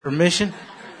Permission?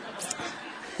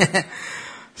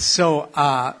 So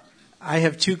I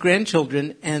have two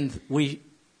grandchildren, and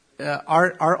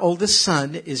our oldest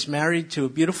son is married to a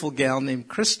beautiful gal named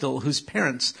Crystal, whose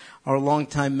parents are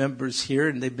longtime members here,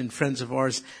 and they've been friends of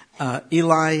ours,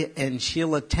 Eli and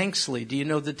Sheila Tanksley. Do you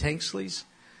know the Tanksleys?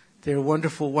 They're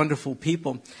wonderful, wonderful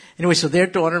people. Anyway, so their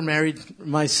daughter married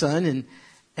my son,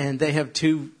 and they have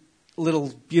two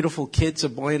little beautiful kids, a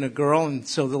boy and a girl. And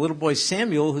so the little boy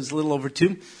Samuel, who's a little over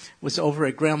 2, was over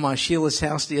at Grandma Sheila's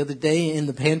house the other day in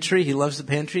the pantry. He loves the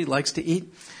pantry, likes to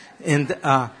eat. And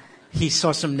he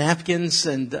saw some napkins,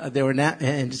 and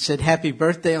and it said happy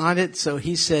birthday on it. So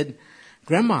he said,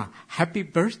 "Grandma, happy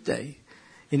birthday,"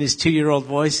 in his 2-year-old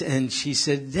voice. And she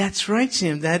said, "That's right,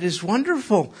 Sam, that is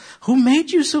wonderful. Who made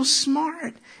you so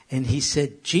smart?" And he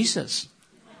said, "Jesus."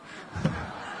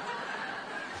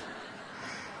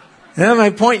 Now, my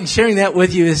point in sharing that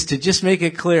with you is to just make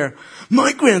it clear,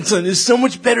 my grandson is so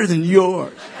much better than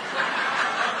yours.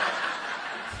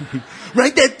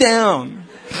 Write that down.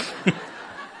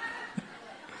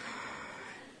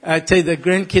 I tell you, the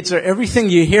grandkids are everything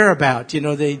you hear about. You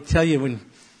know, they tell you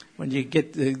when you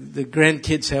get the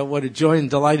grandkids, what a joy and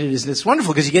delight it is. And it's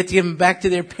wonderful because you get to give them back to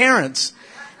their parents.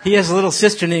 He has a little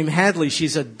sister named Hadley.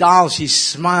 She's a doll. She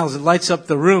smiles and lights up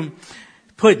the room.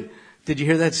 Pud, did you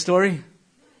hear that story?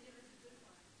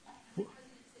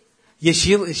 Yeah,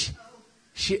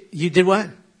 you did what?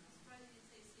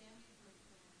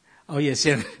 Oh, yes,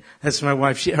 yeah, that's my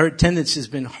wife. Her attendance has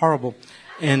been horrible.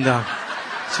 And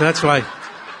so that's why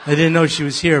I didn't know she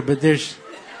was here. But there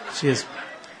she is.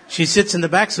 She sits in the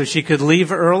back so she could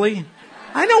leave early.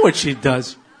 I know what she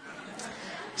does.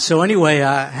 So anyway,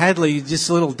 Hadley,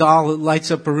 just a little doll that lights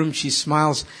up her room. She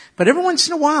smiles. But every once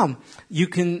in a while, you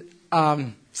can...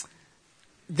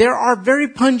 there are very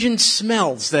pungent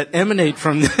smells that emanate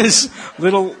from this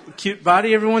little cute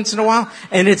body every once in a while.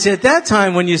 And it's at that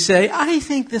time when you say, I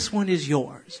think this one is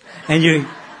yours. And you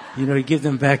give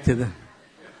them back to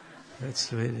that's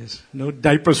the way it is. No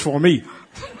diapers for me.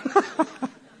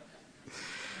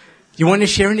 You want to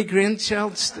share any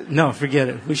grandchild? No, forget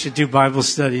it. We should do Bible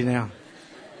study now.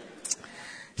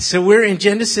 So we're in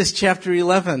Genesis chapter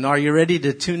 11. Are you ready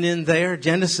to tune in there?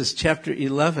 Genesis chapter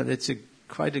 11. It's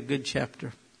quite a good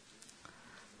chapter.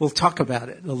 We'll talk about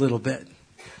it a little bit.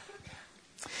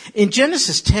 In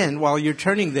Genesis 10, while you're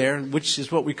turning there, which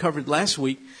is what we covered last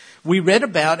week, we read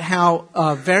about how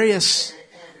various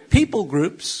people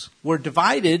groups were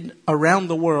divided around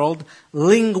the world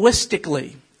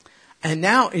linguistically. And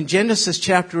now in Genesis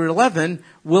chapter 11,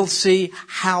 we'll see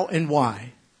how and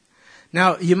why.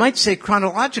 Now, you might say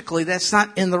chronologically that's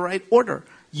not in the right order.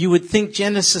 You would think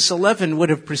Genesis 11 would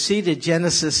have preceded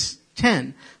Genesis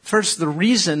 10. First, the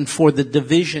reason for the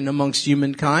division amongst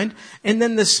humankind, and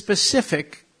then the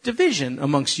specific division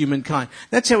amongst humankind.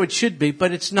 That's how it should be,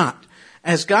 but it's not.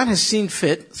 As God has seen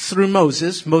fit through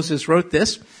Moses wrote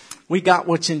this, we got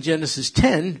what's in Genesis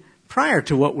 10 prior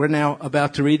to what we're now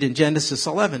about to read in Genesis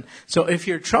 11. So if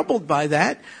you're troubled by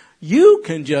that, you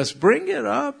can just bring it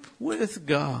up with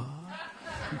God.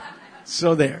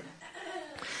 So there.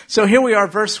 So here we are,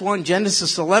 verse 1,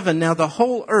 Genesis 11. Now the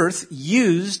whole earth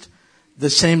used the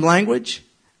same language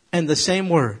and the same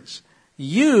words.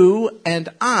 You and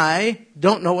I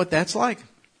don't know what that's like.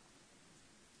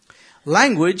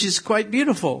 Language is quite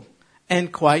beautiful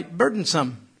and quite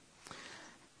burdensome.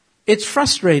 It's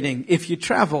frustrating if you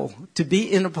travel to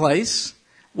be in a place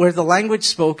where the language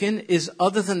spoken is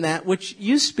other than that which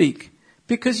you speak,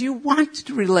 because you want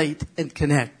to relate and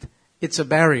connect. It's a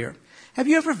barrier. Have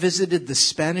you ever visited the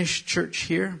Spanish church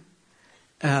here?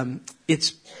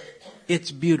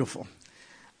 It's beautiful.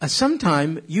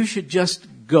 Sometime you should just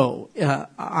go.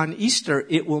 On Easter,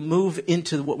 it will move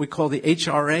into what we call the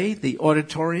HRA, the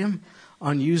auditorium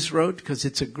on Hughes Road, because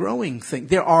it's a growing thing.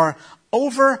 There are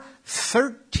over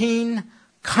 13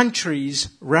 countries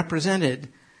represented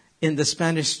in the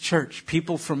Spanish church.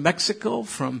 People from Mexico,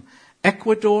 from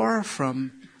Ecuador,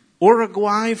 from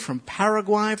Uruguay, from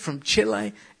Paraguay, from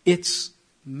Chile. It's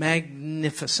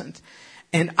magnificent.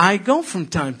 And I go from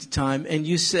time to time, and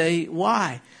you say,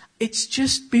 why? It's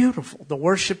just beautiful. The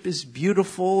worship is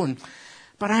beautiful,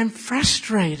 but I'm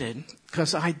frustrated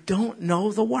because I don't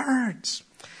know the words.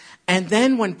 And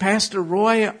then when Pastor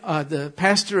Roy, the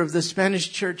pastor of the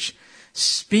Spanish church,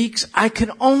 speaks, I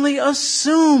can only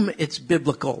assume it's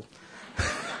biblical.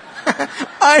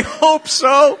 I hope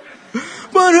so.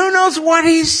 But who knows what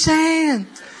he's saying?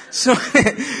 So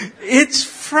it's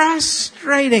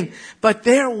frustrating. But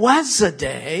there was a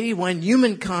day when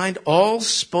humankind all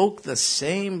spoke the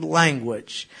same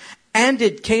language. And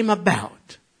it came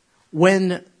about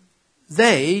when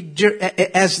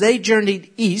as they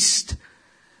journeyed east,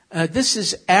 This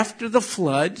is after the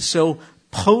flood, so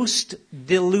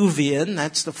post-diluvian.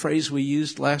 That's the phrase we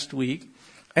used last week.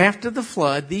 After the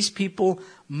flood, these people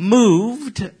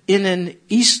moved in an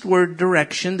eastward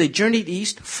direction. They journeyed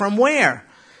east from where?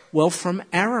 Well, from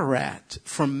Ararat,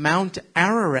 from Mount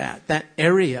Ararat, that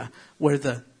area where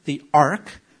the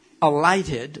ark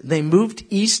alighted. They moved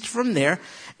east from there,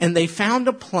 and they found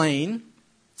a plain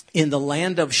in the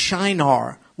land of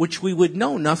Shinar, which we would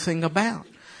know nothing about,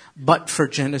 but for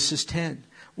Genesis 10,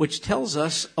 which tells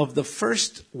us of the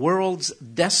first world's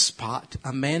despot,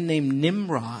 a man named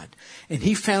Nimrod. And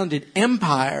he founded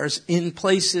empires in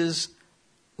places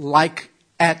like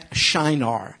at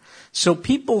Shinar. So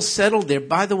people settled there.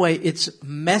 By the way, it's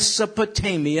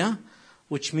Mesopotamia,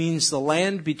 which means the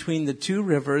land between the two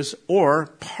rivers, or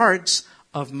parts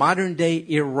of modern-day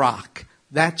Iraq.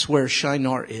 That's where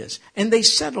Shinar is. And they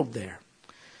settled there.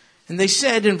 And they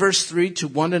said in verse 3 to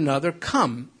one another,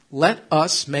 "Come, let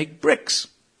us make bricks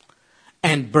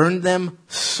and burn them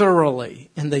thoroughly."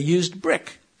 And they used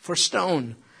brick for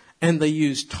stone. And they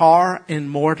used tar and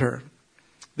mortar.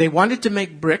 They wanted to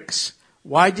make bricks.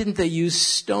 Why didn't they use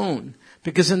stone?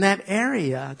 Because in that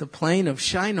area, the plain of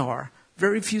Shinar,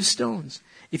 very few stones.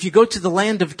 If you go to the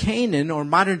land of Canaan or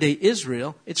modern-day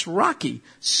Israel, it's rocky.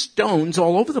 Stones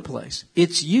all over the place.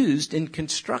 It's used in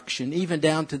construction even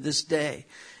down to this day.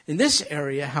 In this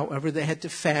area, however, they had to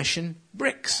fashion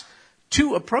bricks.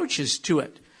 Two approaches to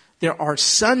it. There are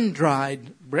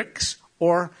sun-dried bricks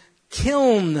or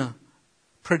kiln-produced.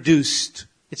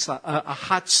 It's a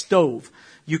hot stove.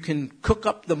 You can cook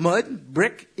up the mud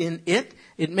brick in it.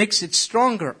 It makes it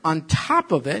stronger. On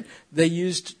top of it, they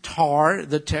used tar,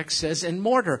 the text says, and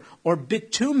mortar, or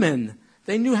bitumen.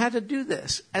 They knew how to do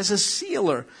this as a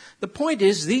sealer. The point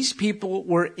is, these people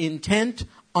were intent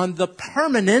on the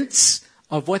permanence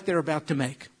of what they're about to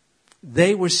make.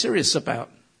 They were serious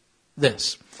about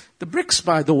this. The bricks,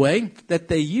 by the way, that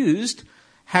they used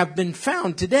have been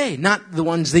found today. Not the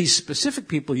ones these specific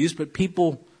people used, but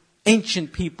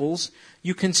ancient peoples.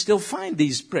 You can still find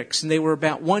these bricks. And they were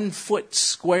about 1 foot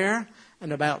square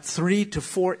and about 3 to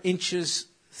 4 inches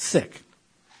thick.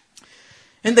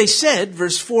 And they said,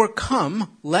 verse 4,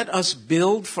 "Come, let us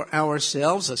build for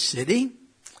ourselves a city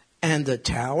and a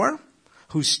tower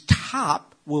whose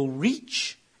top will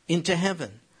reach into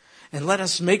heaven. And let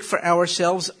us make for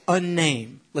ourselves a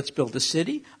name." Let's build a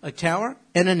city, a tower,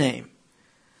 and a name.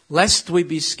 "Lest we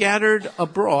be scattered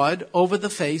abroad over the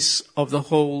face of the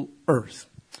whole earth."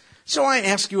 So I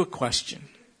ask you a question.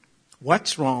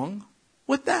 What's wrong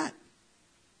with that?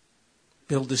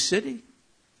 Build a city.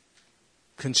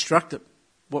 Construct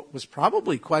what was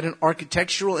probably quite an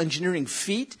architectural engineering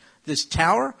feat, this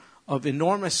tower of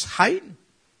enormous height.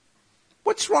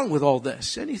 What's wrong with all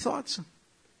this? Any thoughts?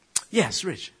 Yes,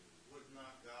 Rich.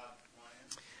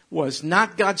 Was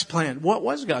not God's plan. What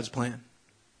was God's plan?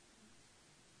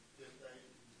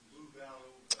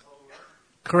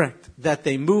 Correct. That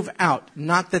they move out,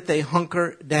 not that they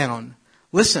hunker down.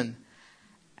 Listen,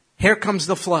 here comes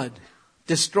the flood.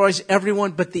 Destroys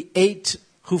everyone but the 8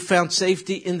 who found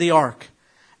safety in the ark.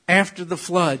 After the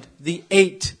flood, the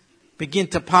 8 begin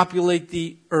to populate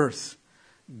the earth.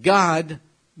 God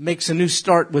makes a new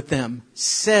start with them.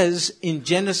 Says in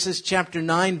Genesis chapter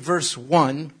 9, verse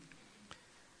 1,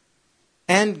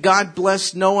 "And God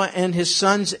blessed Noah and his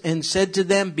sons and said to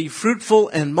them, 'Be fruitful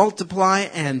and multiply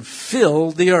and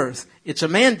fill the earth.'" It's a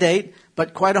mandate,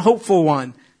 but quite a hopeful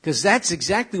one, because that's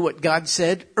exactly what God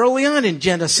said early on in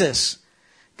Genesis.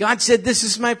 God said, "This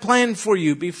is my plan for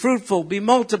you. Be fruitful, be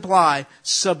multiply,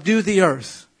 subdue the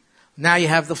earth." Now you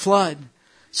have the flood.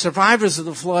 Survivors of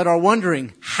the flood are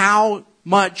wondering, how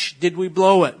much did we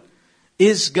blow it?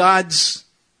 Is God's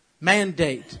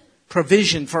mandate,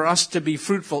 provision for us to be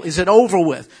fruitful, is it over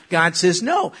with? God says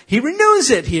no. He renews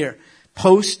it here.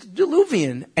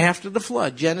 Post-diluvian, after the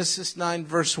flood. Genesis 9,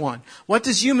 verse 1. What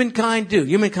does humankind do?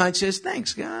 Humankind says,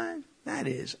 "Thanks, God. That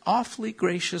is awfully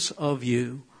gracious of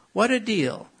you. What a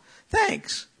deal.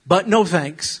 Thanks." But no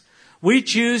thanks. We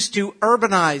choose to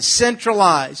urbanize,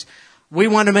 centralize. We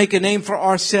want to make a name for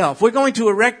ourselves. We're going to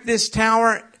erect this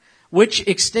tower which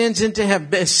extends into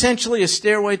heaven, essentially a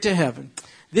stairway to heaven.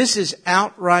 This is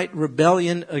outright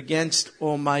rebellion against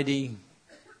Almighty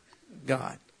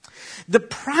God. The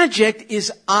project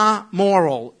is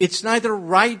amoral. It's neither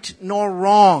right nor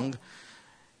wrong.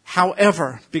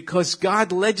 However, because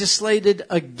God legislated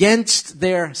against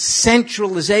their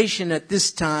centralization at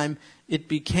this time, it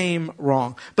became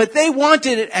wrong. But they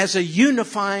wanted it as a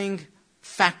unifying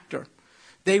factor.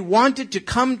 They wanted to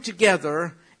come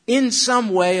together in some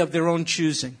way of their own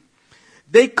choosing.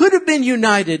 They could have been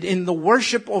united in the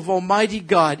worship of Almighty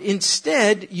God.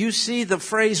 Instead, you see the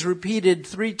phrase repeated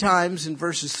 3 times in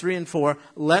verses 3 and 4.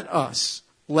 Let us,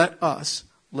 let us,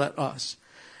 let us.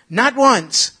 Not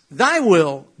once, thy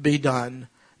will be done.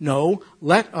 No,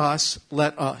 let us,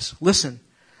 let us. Listen,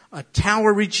 a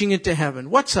tower reaching into heaven.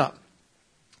 What's up?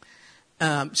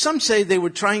 Some say they were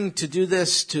trying to do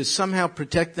this to somehow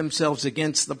protect themselves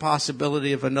against the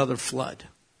possibility of another flood.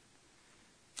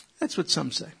 That's what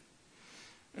some say.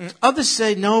 Others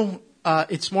say, no,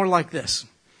 it's more like this.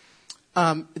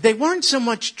 They weren't so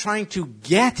much trying to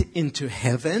get into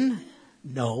heaven.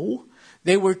 No.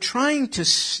 They were trying to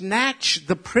snatch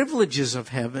the privileges of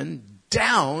heaven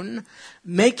down,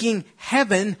 making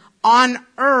heaven on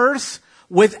earth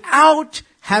without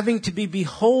having to be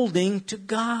beholding to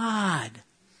God.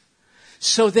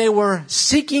 So they were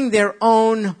seeking their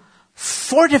own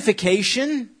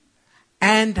fortification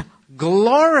and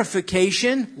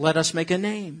glorification. Let us make a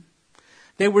name.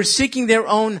 They were seeking their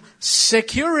own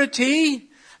security,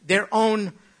 their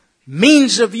own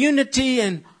means of unity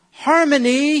and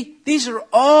harmony. These are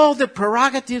all the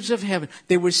prerogatives of heaven.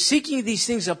 They were seeking these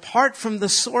things apart from the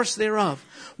source thereof.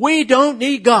 We don't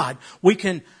need God. We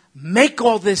can make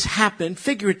all this happen,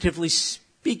 figuratively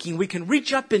speaking. We can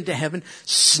reach up into heaven,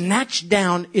 snatch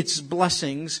down its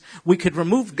blessings. We could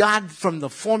remove God from the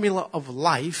formula of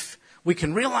life. We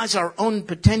can realize our own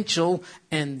potential,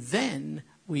 and then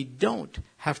we don't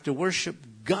have to worship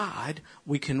God.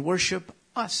 We can worship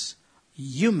us,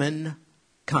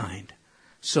 humankind.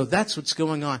 So that's what's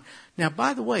going on. Now,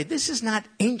 by the way, this is not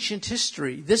ancient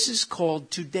history. This is called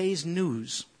today's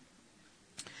news.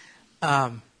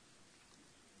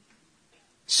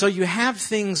 So you have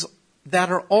things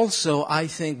that are also, I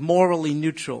think, morally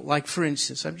neutral. Like, for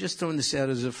instance, I'm just throwing this out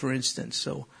as a for instance.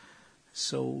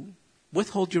 So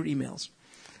withhold your emails.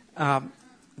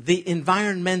 The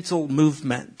environmental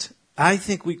movement. I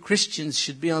think we Christians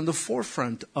should be on the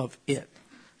forefront of it.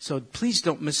 So please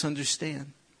don't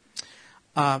misunderstand.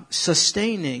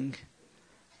 Sustaining,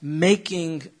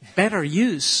 making better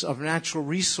use of natural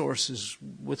resources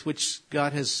with which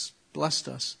God has blessed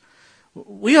us.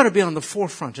 We ought to be on the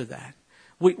forefront of that.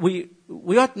 We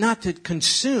ought not to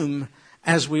consume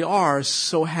as we are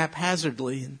so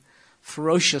haphazardly and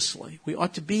ferociously. We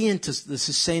ought to be into the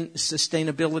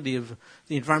sustainability of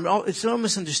the environment. It's don't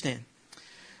misunderstand.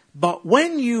 But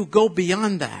when you go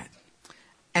beyond that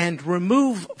and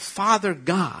remove Father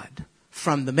God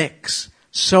from the mix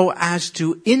so as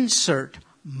to insert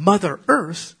Mother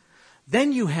Earth,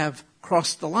 then you have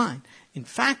crossed the line. In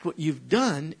fact, what you've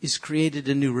done is created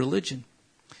a new religion.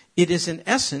 It is, in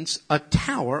essence, a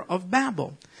Tower of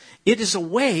Babel. It is a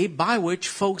way by which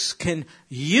folks can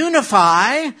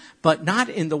unify, but not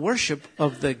in the worship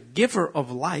of the giver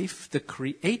of life, the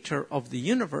creator of the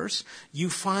universe. You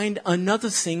find another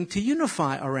thing to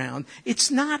unify around.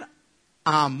 It's not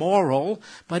amoral,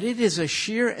 but it is a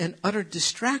sheer and utter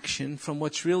distraction from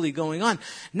what's really going on.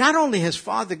 Not only has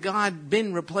Father God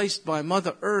been replaced by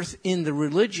Mother Earth in the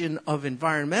religion of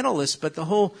environmentalists, but the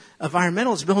whole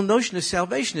notion of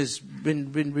salvation has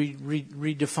been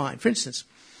redefined. For instance,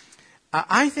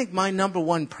 I think my number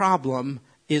one problem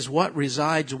is what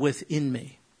resides within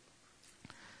me.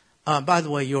 By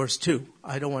the way, yours too.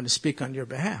 I don't want to speak on your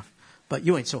behalf, but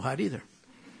you ain't so hot either.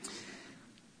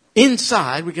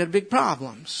 Inside, we got big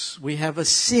problems. We have a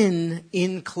sin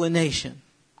inclination.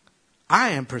 I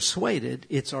am persuaded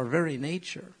it's our very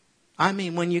nature. I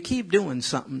mean, when you keep doing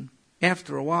something,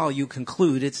 after a while you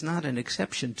conclude it's not an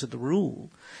exception to the rule.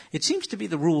 It seems to be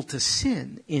the rule to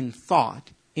sin in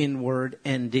thought, in word,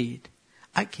 and deed.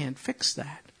 I can't fix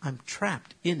that. I'm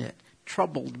trapped in it,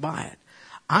 troubled by it.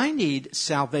 I need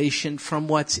salvation from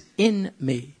what's in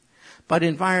me. But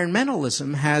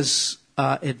environmentalism has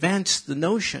advanced the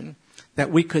notion that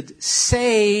we could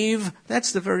save,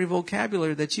 that's the very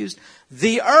vocabulary that's used,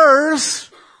 the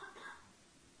earth,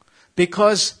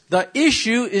 because the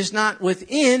issue is not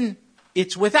within,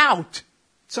 it's without.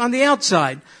 It's on the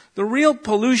outside. The real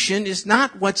pollution is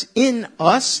not what's in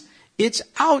us, it's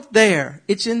out there.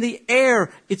 It's in the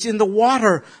air. It's in the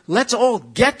water. Let's all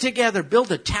get together,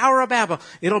 build a Tower of Babel.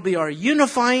 It'll be our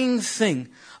unifying thing.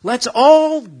 Let's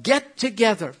all get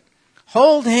together.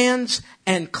 Hold hands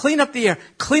and clean up the air,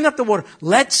 clean up the water.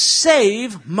 Let's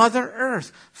save Mother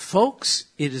Earth. Folks,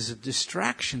 it is a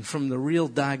distraction from the real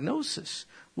diagnosis,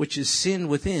 which is sin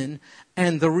within,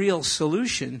 and the real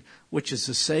solution, which is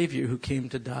the Savior who came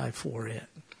to die for it.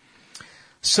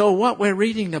 So what we're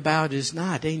reading about is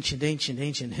not ancient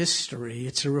history.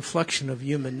 It's a reflection of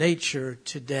human nature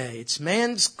today. It's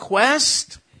man's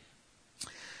quest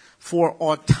for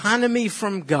autonomy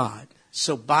from God.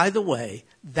 So, by the way,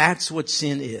 That's what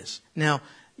sin is. Now,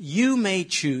 you may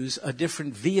choose a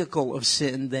different vehicle of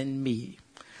sin than me.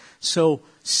 So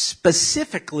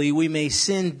specifically, we may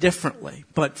sin differently,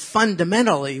 but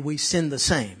fundamentally, we sin the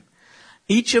same.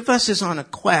 Each of us is on a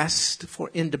quest for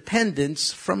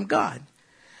independence from God.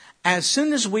 As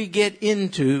soon as we get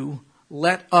into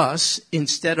let us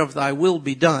instead of thy will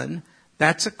be done,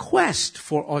 that's a quest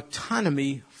for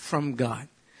autonomy from God.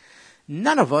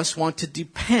 None of us want to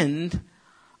depend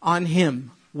on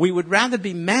him. We would rather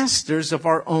be masters of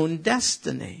our own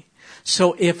destiny.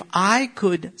 So if I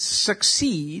could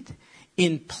succeed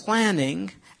in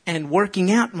planning and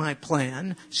working out my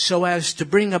plan so as to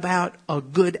bring about a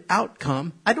good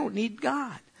outcome, I don't need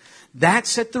God.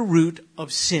 That's at the root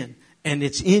of sin. And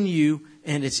it's in you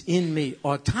and it's in me.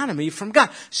 Autonomy from God.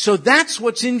 So that's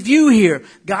what's in view here.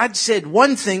 God said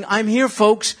one thing, I'm here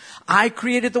folks. I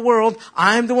created the world.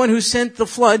 I'm the one who sent the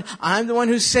flood. I'm the one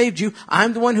who saved you.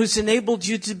 I'm the one who's enabled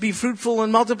you to be fruitful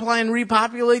and multiply and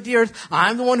repopulate the earth.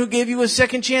 I'm the one who gave you a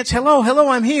second chance. Hello,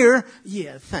 I'm here.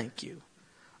 Yeah, thank you.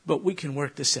 But we can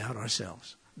work this out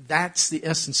ourselves. That's the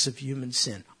essence of human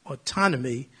sin.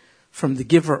 Autonomy from the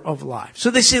giver of life. So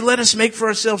they say, let us make for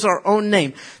ourselves our own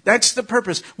name. That's the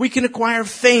purpose. We can acquire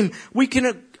fame. We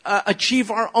can achieve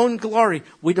our own glory.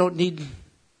 We don't need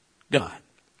God.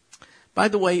 By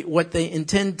the way, what they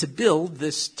intend to build,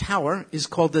 this tower, is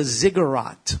called a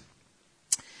ziggurat.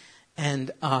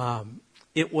 And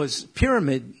it was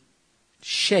pyramid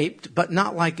shaped, but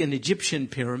not like an Egyptian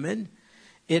pyramid.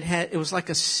 It was like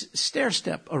a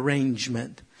stair-step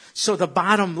arrangement. So the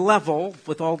bottom level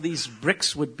with all these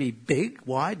bricks would be big,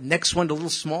 wide. Next one a little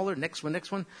smaller. Next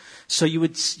one. So you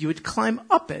would climb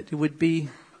up it. It would be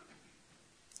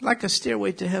like a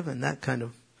stairway to heaven. That kind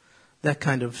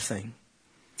of thing.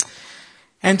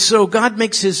 And so God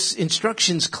makes his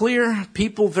instructions clear.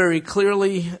 People very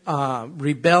clearly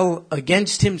rebel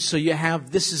against him. So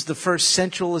this is the first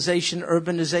centralization,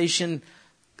 urbanization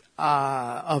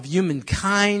of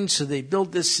humankind. So they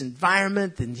build this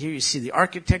environment, and here you see the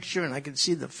architecture, and I can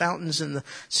see the fountains and the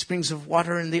springs of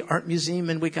water in the art museum,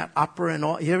 and we got opera and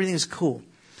all. Everything is cool.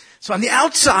 So on the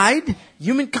outside,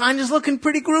 humankind is looking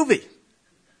pretty groovy.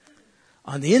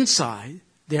 On the inside,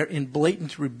 they're in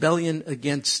blatant rebellion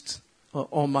against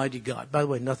Almighty God. By the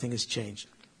way, nothing has changed.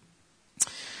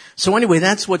 So anyway,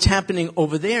 that's what's happening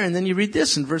over there. And then you read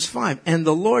this in verse 5. And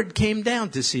the Lord came down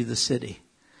to see the city.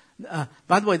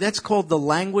 By the way, that's called the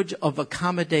language of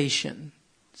accommodation.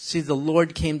 See, the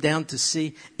Lord came down to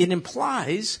see. It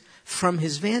implies from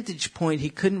his vantage point, he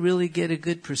couldn't really get a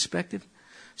good perspective.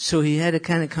 So he had to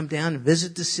kind of come down and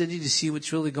visit the city to see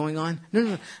what's really going on.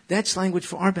 No. That's language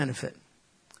for our benefit.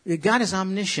 God is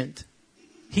omniscient.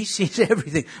 He sees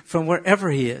everything from wherever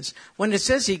he is. When it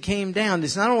says he came down,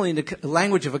 it's not only in the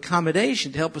language of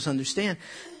accommodation to help us understand.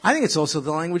 I think it's also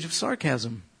the language of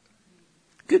sarcasm.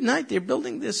 Good night. They're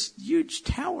building this huge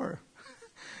tower.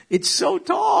 It's so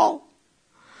tall.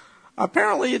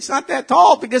 Apparently it's not that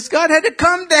tall because God had to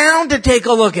come down to take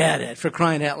a look at it, for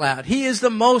crying out loud. He is the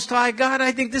Most High God.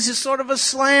 I think this is sort of a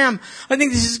slam. I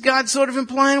think this is God sort of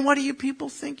implying, what do you people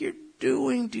think you're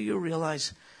doing? Do you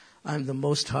realize I'm the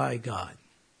Most High God?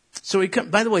 So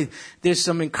by the way, there's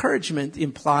some encouragement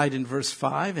implied in verse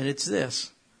 5, and it's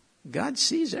this. God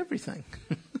sees everything.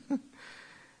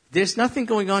 There's nothing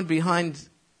going on behind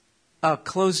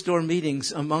closed-door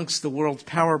meetings amongst the world's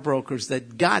power brokers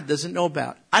that God doesn't know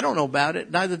about. I don't know about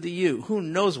it. Neither do you. Who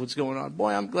knows what's going on?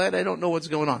 Boy, I'm glad I don't know what's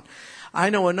going on. I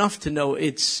know enough to know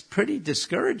it's pretty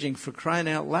discouraging, for crying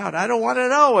out loud. I don't want to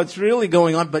know what's really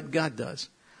going on, but God does.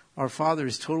 Our Father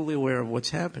is totally aware of what's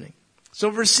happening.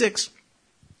 So verse 6,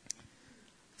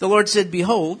 the Lord said,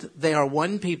 behold, they are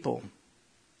one people.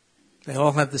 They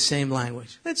all have the same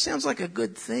language. That sounds like a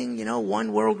good thing,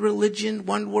 one world religion,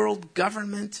 one world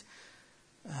government,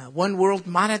 one world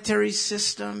monetary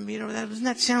system. Doesn't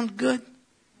that sound good?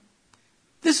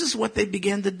 This is what they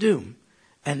began to do.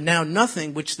 And now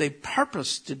nothing which they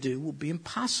purposed to do will be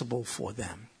impossible for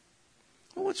them.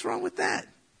 Well, what's wrong with that?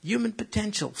 Human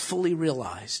potential fully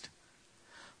realized.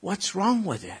 What's wrong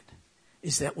with it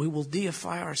is that we will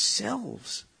deify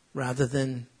ourselves rather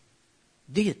than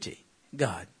deity,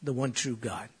 God, the one true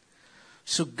God.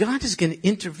 So God is going to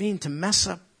intervene to mess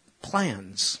up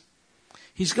plans.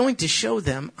 He's going to show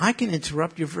them, I can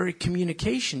interrupt your very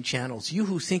communication channels. You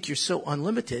who think you're so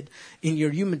unlimited in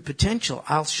your human potential,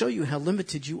 I'll show you how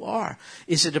limited you are.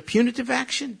 Is it a punitive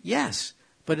action? Yes,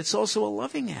 but it's also a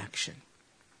loving action.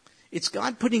 It's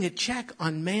God putting a check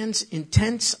on man's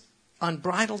intense,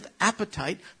 unbridled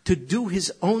appetite to do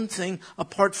his own thing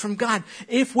apart from God.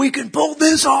 If we can pull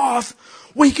this off,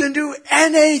 we can do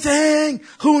anything.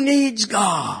 Who needs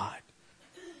God?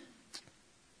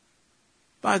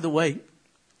 By the way,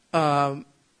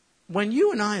 when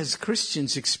you and I as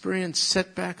Christians experience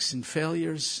setbacks and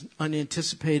failures,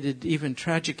 unanticipated, even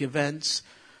tragic events,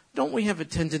 don't we have a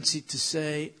tendency to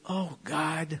say, "Oh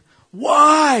God,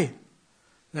 why?"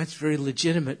 That's very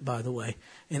legitimate, by the way.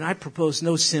 And I propose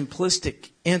no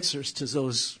simplistic answers to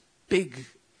those big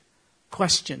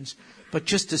questions, but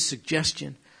just a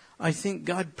suggestion. I think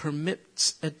God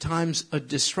permits at times a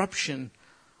disruption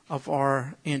of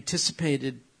our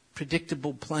anticipated,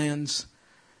 predictable plans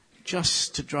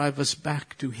just to drive us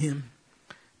back to Him.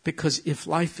 Because if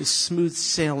life is smooth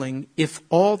sailing, if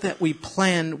all that we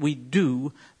plan we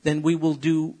do, then we will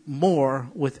do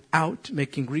more without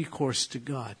making recourse to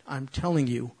God. I'm telling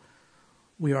you,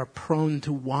 we are prone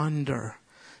to wander.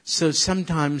 So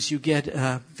sometimes you get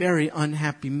a very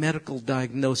unhappy medical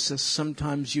diagnosis.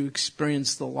 Sometimes you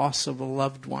experience the loss of a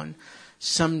loved one.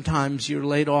 Sometimes you're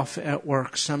laid off at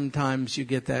work. Sometimes you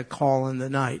get that call in the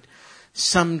night.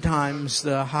 Sometimes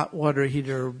the hot water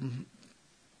heater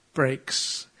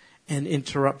breaks and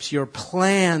interrupts your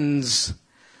plans.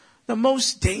 The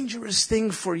most dangerous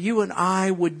thing for you and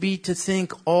I would be to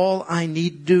think all I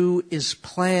need do is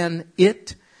plan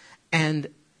it and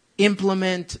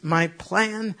implement my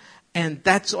plan, and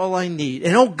that's all I need.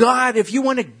 And oh God, if you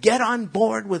want to get on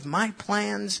board with my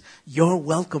plans, you're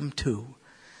welcome to.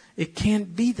 It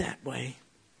can't be that way.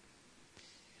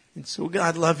 And so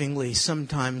God lovingly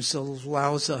sometimes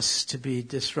allows us to be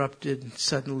disrupted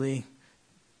suddenly,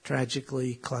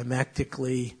 tragically,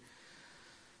 climactically,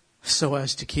 so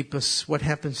as to keep us. What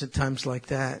happens at times like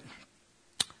that?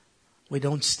 We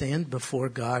don't stand before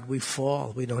God. We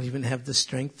fall. We don't even have the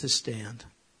strength to stand.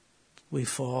 We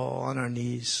fall on our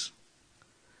knees.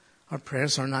 Our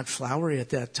prayers are not flowery at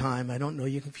that time. I don't know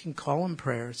if you can call them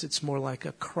prayers. It's more like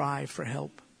a cry for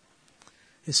help.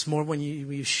 It's more when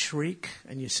you shriek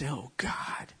and you say, "Oh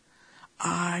God,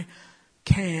 I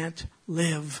can't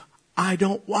live. I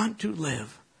don't want to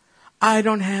live. I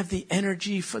don't have the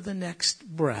energy for the next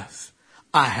breath.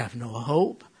 I have no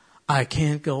hope. I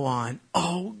can't go on.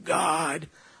 Oh God,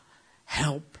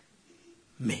 help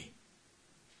me."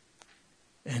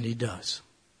 And He does.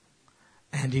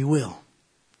 And He will.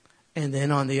 And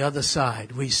then on the other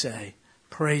side, we say,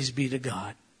 "Praise be to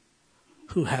God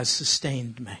who has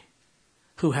sustained me,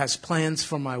 who has plans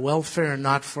for my welfare and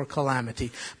not for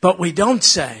calamity." But we don't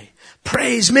say,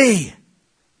 "Praise me.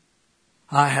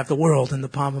 I have the world in the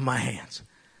palm of my hands.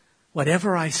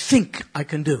 Whatever I think I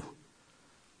can do,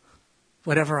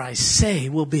 whatever I say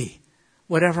will be,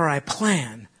 whatever I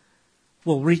plan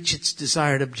will reach its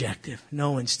desired objective."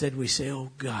 No, instead we say,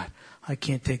 "Oh God, I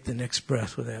can't take the next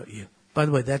breath without you." By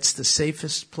the way, that's the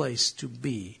safest place to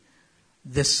be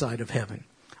this side of heaven.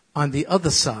 On the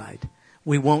other side,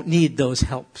 we won't need those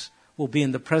helps. We'll be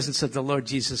in the presence of the Lord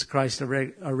Jesus Christ, a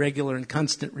regular and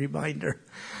constant reminder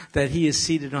that He is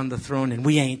seated on the throne and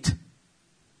we ain't.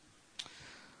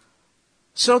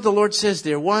 So the Lord says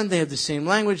they're one, they have the same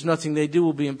language, nothing they do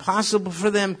will be impossible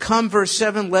for them. Come, verse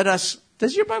 7, let us.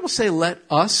 Does your Bible say let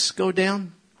us go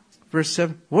down? Verse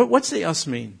 7. What's the us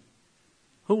mean?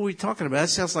 Who are we talking about? That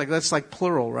sounds like that's like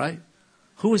plural, right?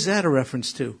 Who is that a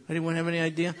reference to? Anyone have any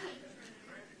idea?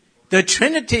 The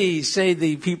Trinity, say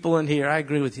the people in here. I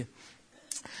agree with you.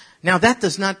 Now that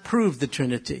does not prove the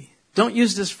Trinity. Don't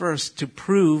use this verse to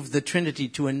prove the Trinity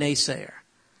to a naysayer.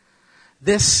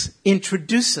 This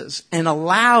introduces and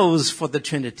allows for the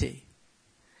Trinity.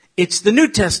 It's the New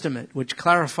Testament which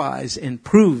clarifies and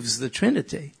proves the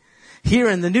Trinity. Here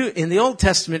in the Old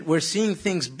Testament, we're seeing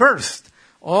things birthed.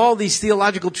 All these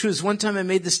theological truths. One time I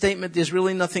made the statement, there's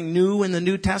really nothing new in the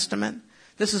New Testament.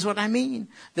 This is what I mean.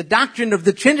 The doctrine of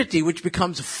the Trinity, which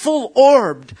becomes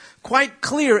full-orbed, quite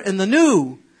clear in the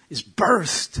New, is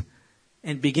birthed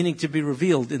and beginning to be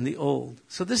revealed in the Old.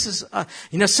 So this is,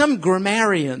 some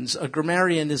grammarians, a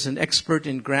grammarian is an expert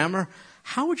in grammar.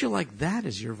 How would you like that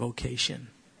as your vocation?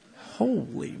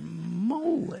 Holy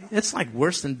moly. It's like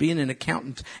worse than being an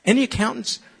accountant. Any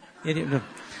accountants?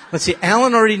 Let's see,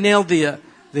 Alan already nailed the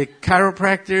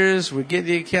chiropractors. We get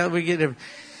the account, we get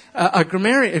a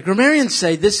grammarian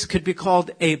say this could be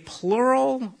called a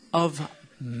plural of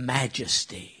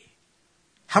majesty.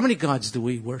 How many gods do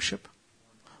we worship?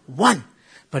 One.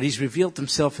 But He's revealed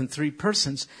Himself in three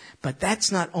persons. But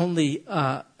that's not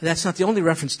the only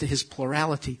reference to His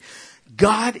plurality.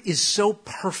 God is so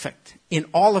perfect in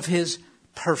all of His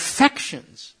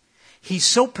perfections. He's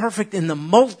so perfect in the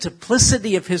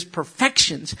multiplicity of His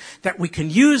perfections that we can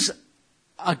use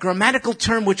a grammatical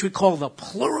term which we call the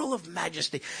plural of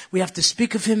majesty. We have to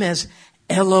speak of Him as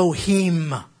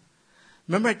Elohim.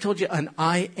 Remember I told you an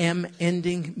I am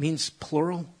ending means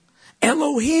plural?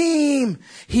 Elohim.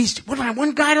 He's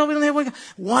one God,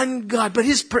 one God. But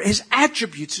his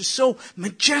attributes are so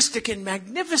majestic and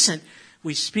magnificent.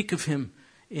 We speak of him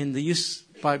in the use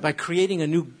by creating a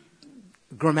new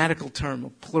grammatical term, a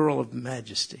plural of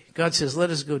majesty. God says, let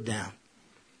us go down.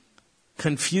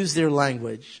 Confuse their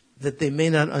language, that they may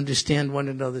not understand one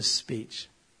another's speech.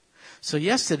 So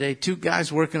yesterday, two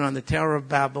guys working on the Tower of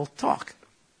Babel talk.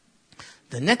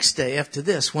 The next day after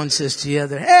this, one says to the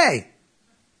other, hey,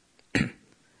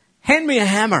 hand me a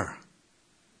hammer.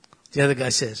 The other guy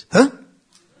says, huh?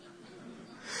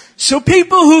 So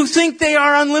people who think they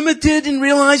are unlimited in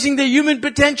realizing their human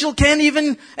potential can't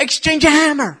even exchange a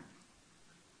hammer.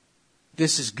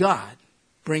 This is God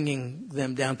bringing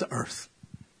them down to earth.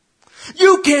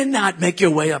 You cannot make your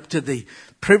way up to the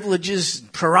privileges,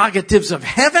 prerogatives of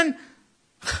heaven.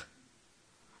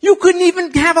 You couldn't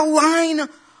even have a line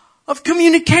of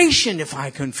communication if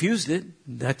I confused it.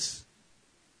 That's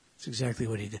exactly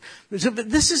what he did. So,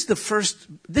 but this is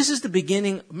the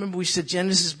beginning. Remember we said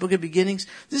Genesis, book of beginnings?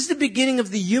 This is the beginning of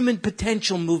the human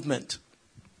potential movement.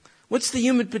 What's the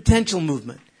human potential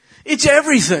movement? It's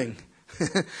everything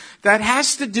that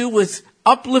has to do with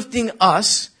uplifting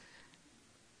us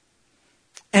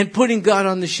and putting God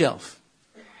on the shelf.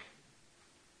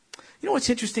 You know what's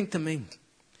interesting to me?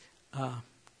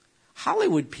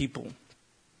 Hollywood people,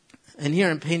 and here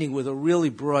I'm painting with a really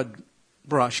broad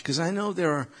brush, because I know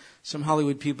there are some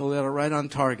Hollywood people that are right on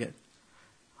target.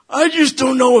 I just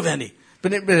don't know of any.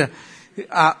 But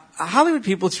Hollywood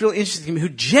people, it's really interesting to me, who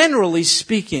generally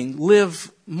speaking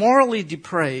live morally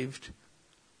depraved,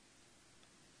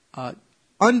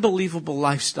 unbelievable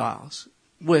lifestyles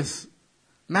with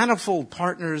manifold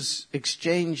partners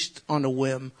exchanged on a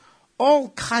whim, all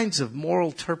kinds of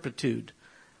moral turpitude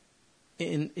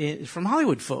from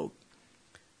Hollywood folk.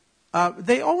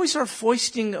 They always are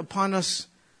foisting upon us,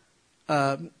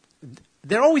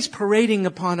 they're always parading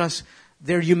upon us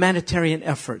their humanitarian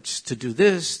efforts to do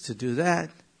this, to do that.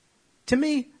 To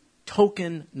me,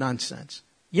 token nonsense.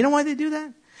 You know why they do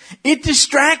that? It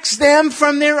distracts them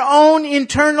from their own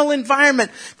internal environment.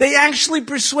 They actually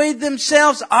persuade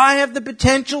themselves, I have the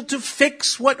potential to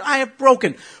fix what I have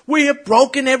broken. We have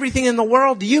broken everything in the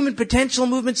world. The human potential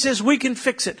movement says we can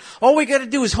fix it. All we got to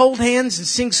do is hold hands and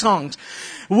sing songs.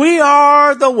 We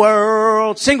are the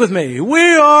world. Sing with me.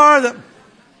 We are the...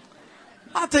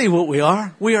 I'll tell you what we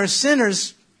are. We are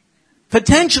sinners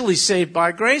potentially saved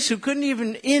by grace who couldn't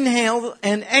even inhale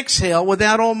and exhale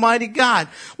without Almighty God.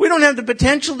 We don't have the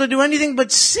potential to do anything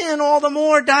but sin all the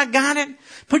more, doggone it.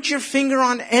 Put your finger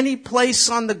on any place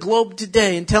on the globe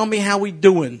today and tell me how we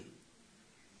doing.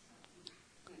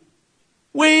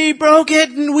 We broke it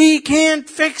and we can't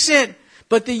fix it.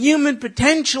 But the human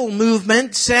potential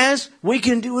movement says we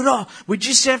can do it all. We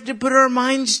just have to put our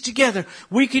minds together.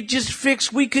 We could just fix,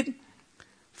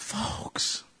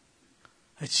 Folks,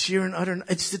 it's sheer and utter,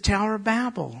 it's the Tower of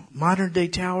Babel, modern day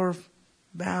Tower of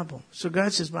Babel. So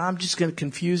God says, well, I'm just going to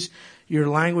confuse your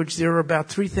language. There are about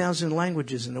 3,000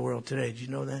 languages in the world today. Did you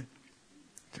know that?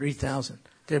 3,000.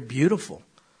 They're beautiful.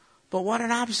 But what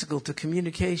an obstacle to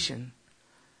communication.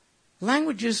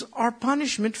 Languages are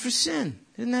punishment for sin.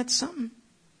 Isn't that something?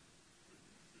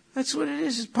 That's what it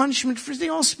is. It's punishment for sin. They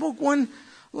all spoke one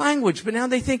language, but now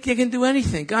they think they can do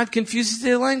anything. God confuses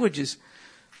their languages.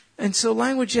 And so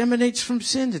language emanates from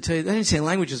sin, to tell you. I didn't say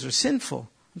languages are sinful.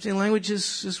 I'm saying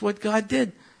languages is what God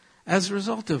did as a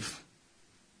result of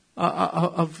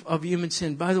human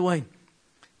sin. By the way,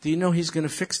 do you know He's going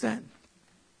to fix that?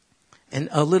 And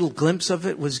a little glimpse of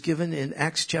it was given in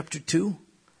Acts chapter 2,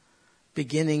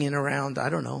 beginning in around,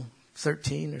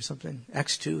 13 or something.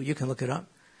 Acts 2, you can look it up.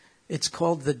 It's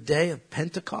called the Day of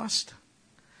Pentecost.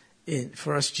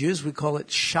 For us Jews, we call it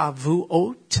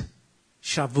Shavuot.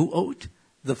 Shavuot.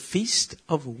 The Feast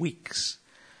of Weeks,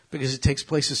 because it takes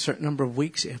place a certain number of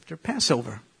weeks after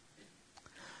Passover.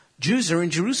 Jews are in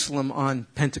Jerusalem on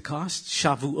Pentecost,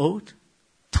 Shavuot,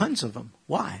 tons of them.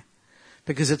 Why?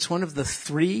 Because it's one of the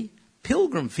 3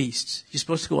 pilgrim feasts. You're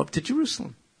supposed to go up to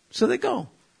Jerusalem. So they go.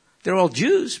 They're all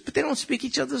Jews, but they don't speak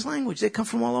each other's language. They come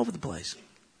from all over the place.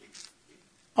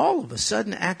 All of a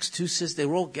sudden, Acts 2 says they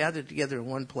were all gathered together in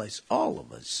one place. All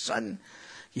of a sudden,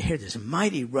 you hear this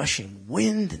mighty rushing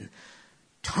wind and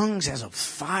tongues as of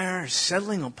fire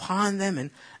settling upon them, and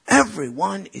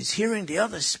everyone is hearing the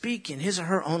other speak in his or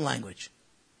her own language.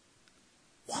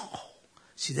 Whoa.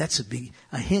 See, that's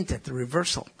a hint at the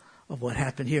reversal of what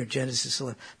happened here in Genesis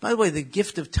 11. By the way, the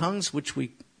gift of tongues, which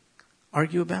we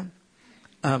argue about,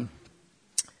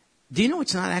 do you know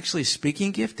it's not actually a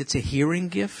speaking gift? It's a hearing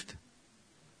gift.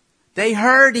 They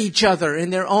heard each other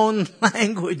in their own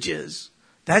languages.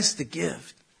 That's the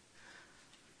gift.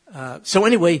 So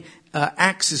anyway,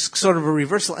 Acts is sort of a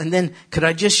reversal. And then could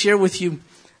I just share with you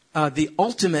the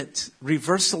ultimate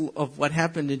reversal of what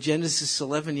happened in Genesis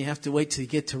 11? You have to wait till you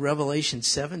get to Revelation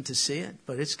 7 to see it,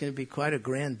 but it's going to be quite a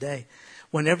grand day.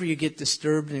 Whenever you get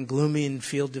disturbed and gloomy and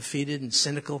feel defeated and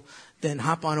cynical, then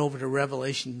hop on over to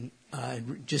Revelation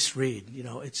and just read. You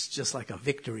know, it's just like a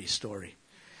victory story.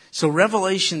 So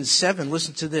Revelation 7,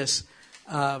 listen to this,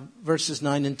 verses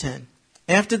 9 and 10.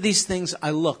 After these things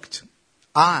I looked.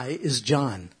 I is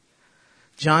John.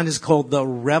 John is called the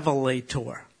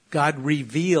Revelator. God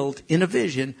revealed in a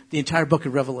vision the entire book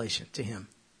of Revelation to him.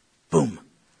 Boom.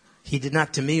 He did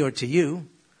not to me or to you.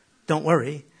 Don't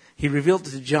worry. He revealed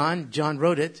it to John. John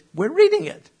wrote it. We're reading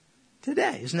it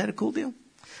today. Isn't that a cool deal?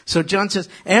 So John says,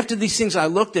 after these things I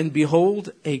looked, and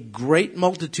behold, a great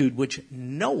multitude which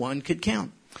no one could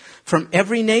count, from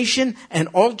every nation and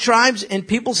all tribes and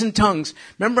peoples and tongues.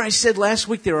 Remember I said last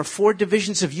week there are 4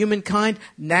 divisions of humankind: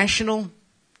 national,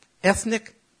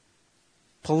 ethnic,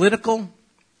 political,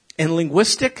 and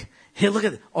linguistic. Hey, look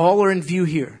at it. All are in view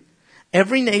here.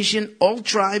 Every nation, all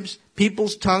tribes,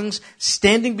 peoples, tongues,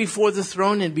 standing before the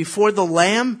throne and before the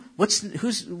Lamb. What's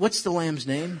the Lamb's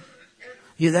name?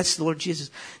 Yeah, that's the Lord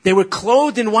Jesus. They were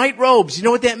clothed in white robes. You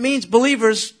know what that means?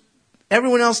 Believers,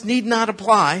 everyone else need not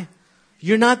apply.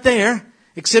 You're not there,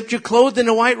 except you're clothed in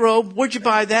a white robe. Where'd you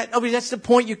buy that? Oh, that's the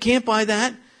point. You can't buy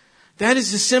that. That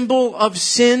is the symbol of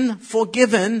sin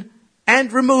forgiven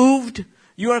and removed.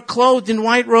 You are clothed in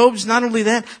white robes. Not only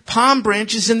that, palm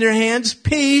branches in their hands.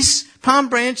 Peace. Palm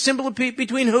branch, symbol of peace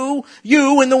between who?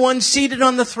 You and the one seated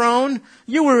on the throne.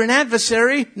 You were an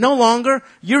adversary. No longer.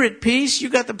 You're at peace. You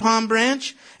got the palm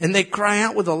branch. And they cry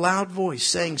out with a loud voice,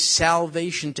 saying,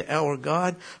 salvation to our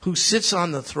God who sits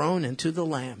on the throne and to the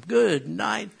Lamb. Good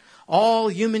night. All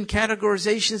human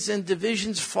categorizations and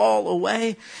divisions fall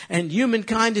away, and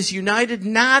humankind is united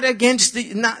not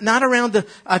around the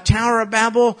Tower of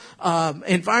Babel,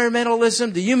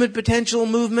 environmentalism, the human potential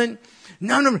movement.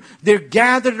 None of them. They're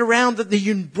gathered around,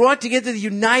 brought together,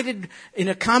 united in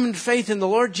a common faith in the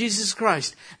Lord Jesus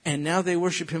Christ. And now they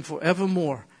worship Him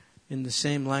forevermore in the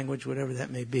same language, whatever that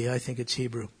may be. I think it's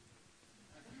Hebrew.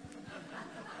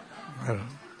 I don't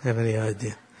have any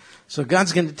idea. So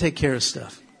God's going to take care of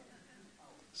stuff.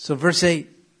 So verse 8,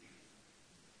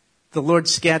 the Lord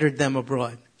scattered them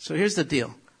abroad. So here's the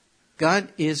deal. God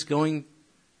is going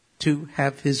to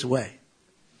have His way.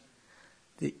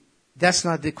 That's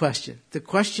not the question. The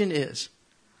question is,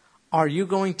 are you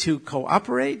going to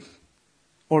cooperate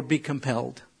or be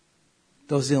compelled?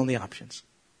 Those are the only options.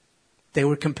 They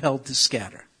were compelled to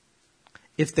scatter.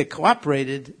 If they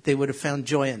cooperated, they would have found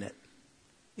joy in it.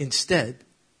 Instead,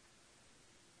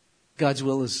 God's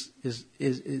will is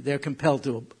they're compelled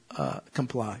to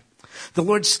comply. The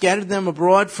Lord scattered them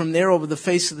abroad from there over the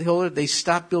face of the whole earth. They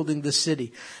stopped building the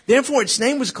city. Therefore, its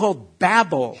name was called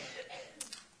Babel,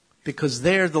 because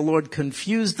there the Lord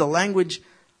confused the language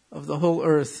of the whole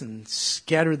earth and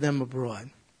scattered them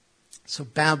abroad. So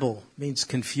Babel means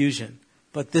confusion.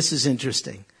 But this is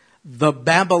interesting. The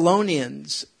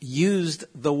Babylonians used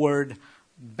the word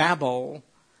Babel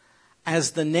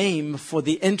as the name for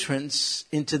the entrance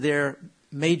into their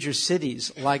major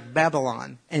cities like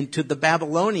Babylon. And to the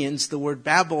Babylonians, the word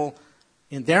Babel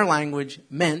in their language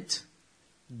meant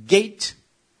gate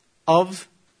of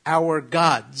our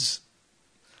gods.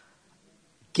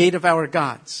 Gate of our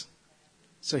gods.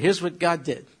 So here's what God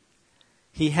did.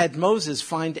 He had Moses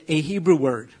find a Hebrew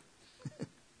word.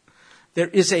 There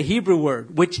is a Hebrew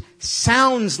word which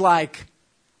sounds like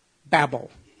Babel,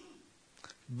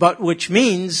 but which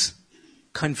means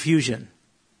confusion.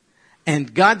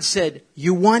 And God said,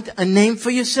 you want a name for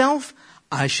yourself?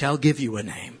 I shall give you a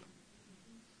name.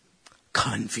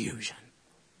 Confusion.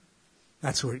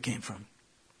 That's where it came from.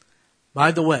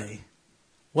 By the way,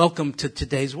 welcome to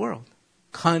today's world.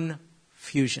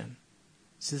 Confusion.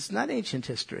 So it's not ancient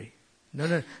history.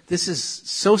 No. This is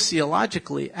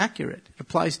sociologically accurate. It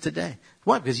applies today.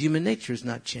 Why? Because human nature has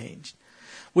not changed.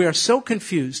 We are so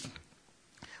confused.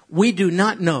 We do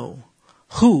not know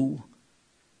who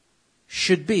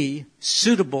should be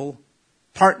suitable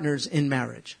partners in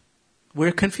marriage.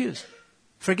 We're confused.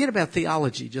 Forget about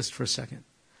theology just for a second.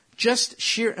 Just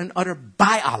sheer and utter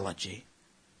biology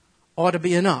ought to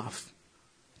be enough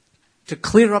to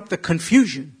clear up the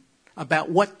confusion about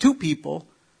what two people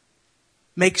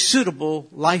make suitable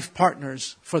life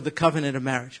partners for the covenant of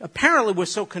marriage. Apparently we're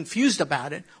so confused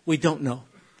about it, we don't know.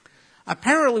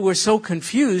 Apparently we're so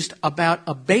confused about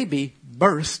a baby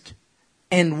birthed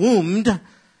and wombed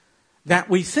that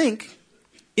we think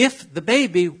if the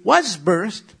baby was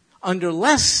birthed under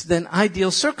less than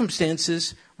ideal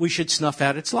circumstances, we should snuff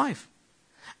out its life.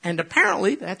 And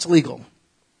apparently that's legal.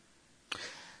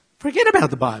 Forget about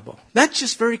the Bible. That's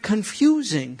just very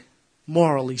confusing,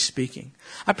 morally speaking.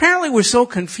 Apparently we're so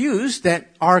confused that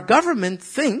our government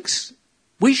thinks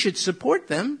we should support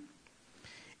them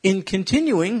in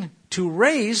continuing to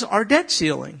raise our debt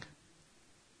ceiling.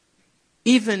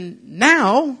 Even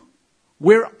now,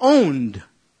 we're owned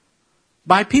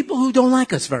by people who don't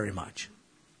like us very much.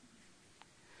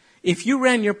 If you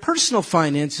ran your personal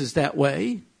finances that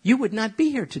way, you would not be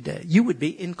here today. You would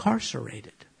be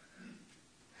incarcerated.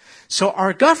 So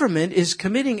our government is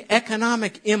committing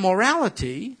economic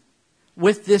immorality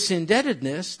with this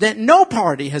indebtedness that no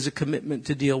party has a commitment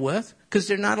to deal with because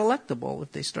they're not electable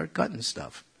if they start cutting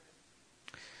stuff.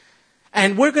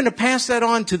 And we're going to pass that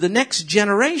on to the next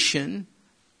generation.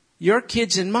 Your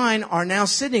kids and mine are now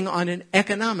sitting on an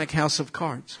economic house of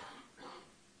cards.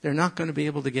 They're not going to be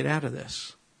able to get out of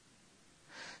this.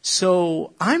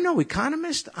 So I'm no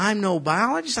economist, I'm no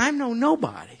biologist, I'm no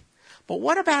nobody. But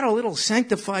what about a little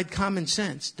sanctified common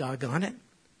sense? Doggone it.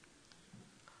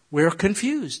 We're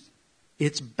confused.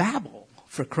 It's babble,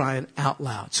 for crying out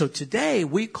loud. So today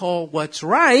we call what's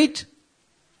right,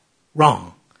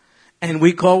 wrong. And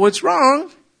we call what's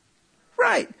wrong,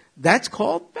 right. That's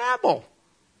called babble.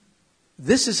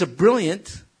 This is a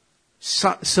brilliant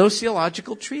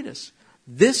sociological treatise.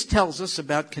 This tells us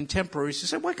about contemporary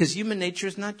society. Why? Because human nature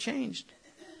has not changed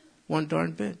one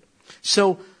darn bit.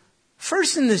 So,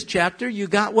 first in this chapter, you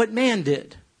got what man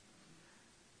did.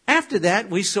 After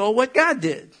that, we saw what God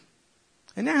did.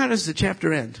 And now how does the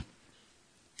chapter end?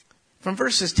 From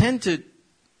verses 10 to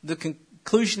the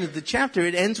conclusion of the chapter,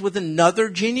 it ends with another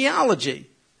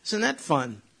genealogy. Isn't that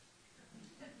fun?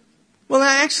 Well,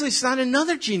 actually, it's not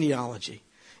another genealogy.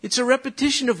 It's a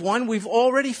repetition of one we've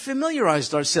already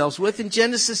familiarized ourselves with in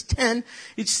Genesis 10.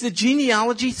 It's the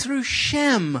genealogy through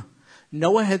Shem.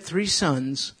 Noah had 3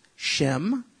 sons,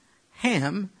 Shem,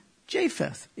 Ham,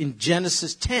 Japheth. In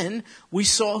Genesis 10, we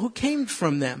saw who came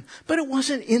from them. But it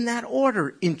wasn't in that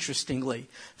order, interestingly.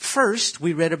 First,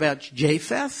 we read about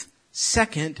Japheth.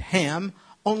 Second, Ham.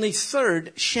 Only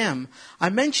third, Shem. I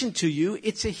mentioned to you,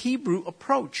 it's a Hebrew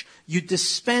approach. You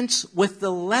dispense with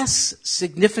the less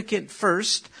significant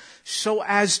first so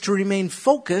as to remain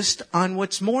focused on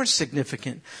what's more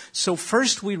significant. So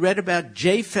first we read about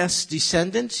Japheth's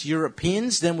descendants,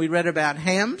 Europeans. Then we read about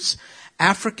Ham's,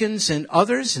 Africans and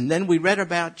others. And then we read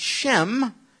about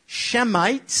Shem,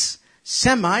 Shemites,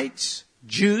 Semites,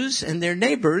 Jews and their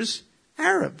neighbors,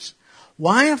 Arabs.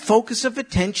 Why a focus of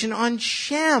attention on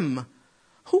Shem?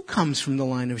 Who comes from the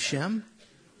line of Shem?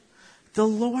 The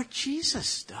Lord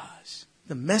Jesus does.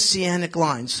 The Messianic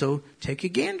line. So take a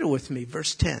gander with me.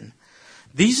 Verse 10.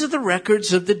 These are the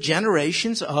records of the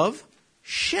generations of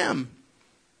Shem.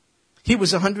 He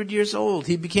was 100 years old.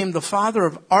 He became the father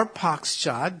of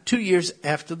Arpachshad 2 years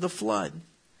after the flood.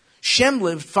 Shem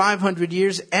lived 500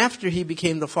 years after he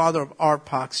became the father of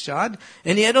Arpachshad.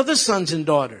 And he had other sons and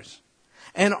daughters.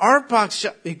 And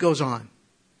Arpachshad, it goes on.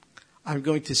 I'm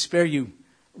going to spare you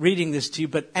reading this to you,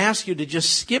 but ask you to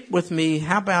just skip with me.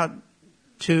 How about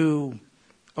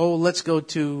let's go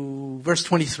to verse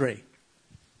 23.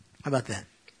 How about that?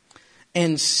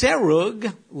 And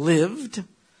Serug lived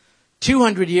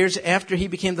 200 years after he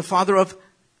became the father of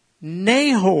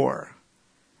Nahor.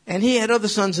 And he had other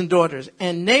sons and daughters.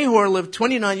 And Nahor lived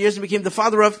 29 years and became the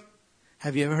father of,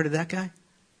 have you ever heard of that guy?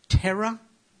 Terah.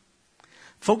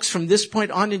 Folks, from this point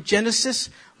on in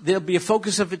Genesis, there'll be a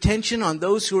focus of attention on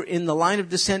those who are in the line of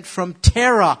descent from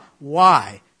Terah.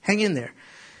 Why? Hang in there.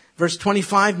 Verse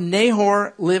 25,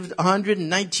 Nahor lived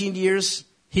 119 years.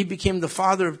 He became the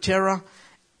father of Terah,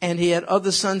 and he had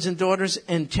other sons and daughters,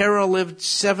 and Terah lived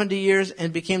 70 years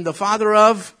and became the father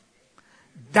of...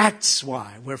 That's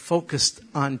why we're focused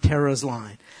on Terah's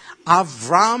line.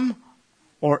 Avram,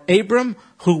 or Abram,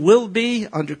 who will be,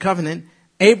 under covenant,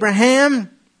 Abraham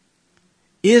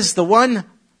is the one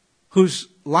whose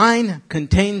line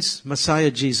contains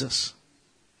Messiah Jesus.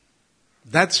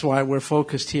 That's why we're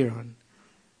focused here on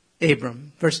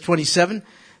Abram. Verse 27,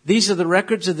 these are the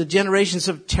records of the generations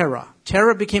of Terah.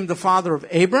 Terah became the father of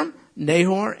Abram,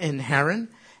 Nahor, and Haran.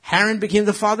 Haran became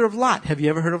the father of Lot. Have you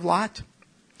ever heard of Lot?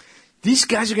 These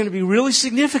guys are going to be really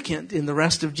significant in the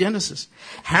rest of Genesis.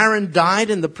 Haran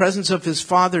died in the presence of his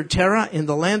father Terah in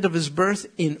the land of his birth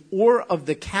in Ur of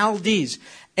the Chaldees.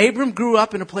 Abram grew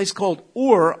up in a place called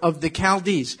Ur of the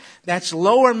Chaldees. That's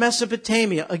lower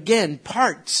Mesopotamia. Again,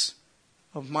 parts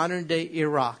of modern-day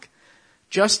Iraq.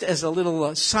 Just as a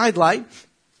little sidelight,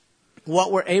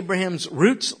 what were Abraham's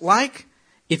roots like?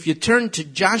 If you turn to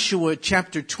Joshua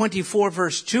chapter 24,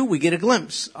 verse 2, we get a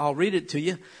glimpse. I'll read it to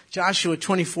you. Joshua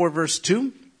 24, verse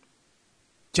 2.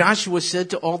 Joshua said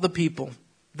to all the people,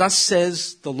 thus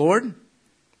says the Lord,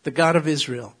 the God of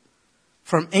Israel,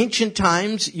 From ancient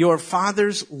times, your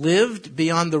fathers lived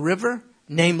beyond the river,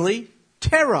 namely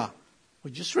Terah.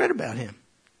 We just read about him.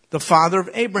 The father of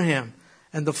Abraham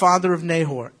and the father of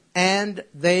Nahor. And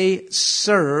they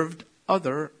served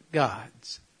other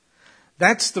gods.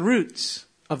 That's the roots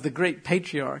of the great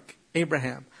patriarch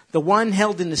Abraham, the one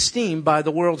held in esteem by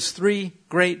the world's three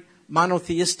great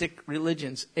monotheistic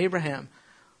religions. Abraham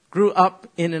grew up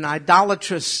in an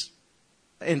idolatrous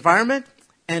environment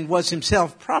and was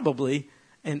himself probably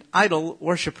an idol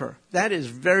worshiper. That is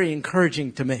very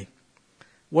encouraging to me.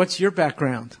 What's your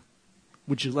background?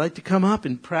 Would you like to come up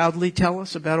and proudly tell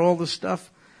us about all the stuff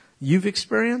you've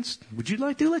experienced? Would you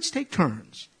like to? Let's take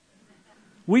turns.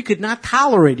 We could not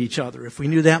tolerate each other if we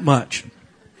knew that much.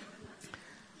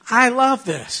 I love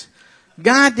this.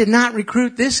 God did not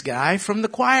recruit this guy from the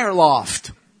choir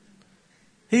loft.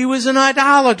 He was an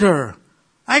idolater.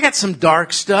 I got some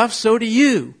dark stuff, so do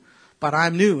you. But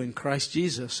I'm new in Christ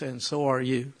Jesus, and so are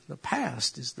you. The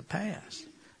past is the past.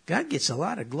 God gets a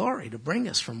lot of glory to bring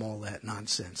us from all that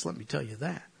nonsense. Let me tell you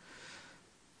that.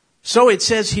 So it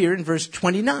says here in verse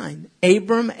 29,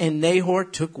 Abram and Nahor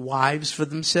took wives for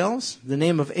themselves. The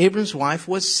name of Abram's wife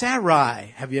was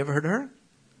Sarai. Have you ever heard of her?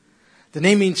 The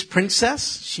name means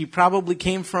princess. She probably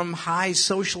came from high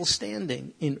social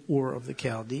standing in Ur of the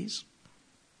Chaldees.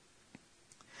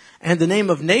 And the name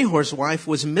of Nahor's wife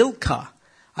was Milcah.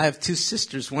 I have two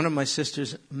sisters. One of my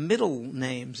sisters' middle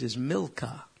names is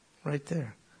Milcah, right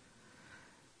there.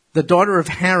 The daughter of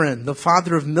Haran, the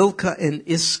father of Milcah and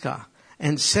Iscah.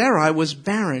 And Sarai was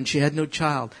barren. She had no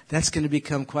child. That's going to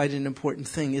become quite an important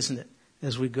thing, isn't it,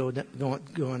 as we go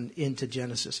on into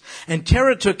Genesis. And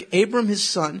Terah took Abram his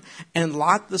son and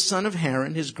Lot the son of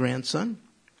Haran, his grandson,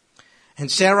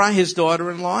 and Sarai his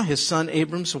daughter-in-law, his son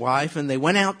Abram's wife, and they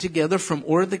went out together from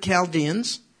Ur the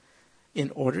Chaldeans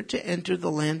in order to enter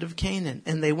the land of Canaan.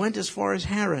 And they went as far as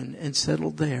Haran and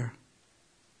settled there.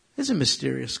 It's a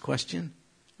mysterious question.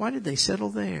 Why did they settle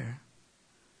there?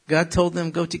 God told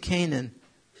them, go to Canaan.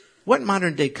 What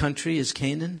modern day country is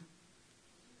Canaan?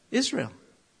 Israel.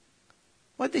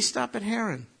 Why'd they stop at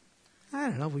Haran? I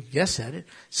don't know, we guess at it.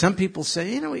 Some people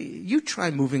say, you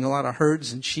try moving a lot of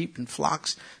herds and sheep and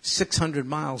flocks 600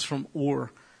 miles from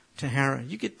Ur to Haran.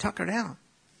 You get tuckered out.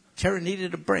 Terah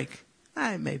needed a break.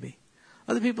 Maybe.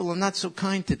 Other people are not so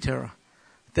kind to Terah.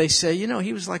 They say,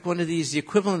 he was like one of these, the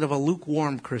equivalent of a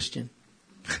lukewarm Christian.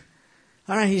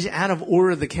 All right, he's out of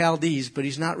Ur of the Chaldees, but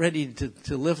he's not ready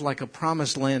to live like a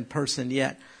promised land person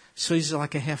yet. So he's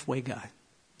like a halfway guy.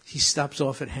 He stops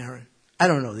off at Haran. I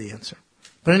don't know the answer.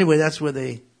 But anyway, that's where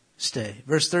they stay.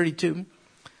 Verse 32,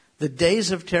 the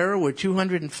days of Terah were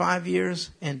 205 years,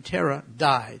 and Terah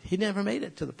died. He never made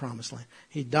it to the promised land.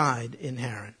 He died in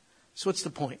Haran. So what's the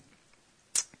point?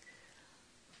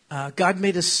 God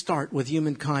made us start with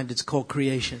humankind. It's called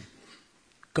creation.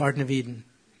 Garden of Eden.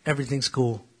 Everything's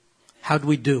cool. How'd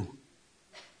we do?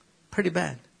 Pretty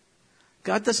bad.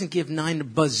 God doesn't give 9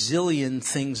 bazillion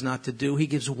things not to do. He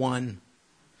gives one.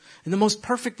 In the most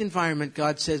perfect environment,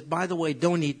 God says, by the way,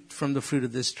 don't eat from the fruit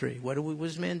of this tree. What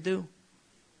does man do?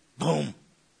 Boom.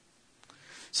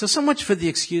 So much for the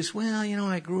excuse,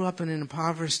 I grew up in an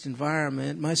impoverished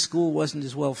environment. My school wasn't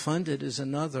as well funded as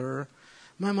another.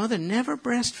 My mother never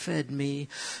breastfed me.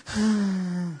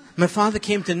 My father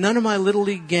came to none of my Little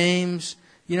League games.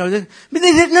 They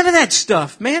did none of that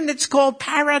stuff. Man, it's called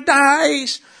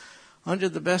paradise. Under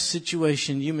the best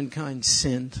situation, humankind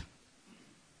sinned.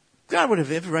 God would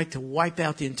have every right to wipe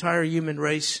out the entire human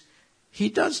race. He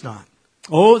does not.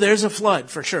 Oh, there's a flood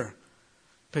for sure.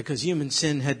 Because human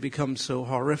sin had become so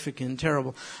horrific and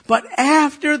terrible. But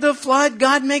after the flood,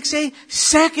 God makes a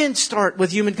second start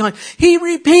with humankind. He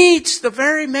repeats the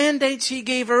very mandates he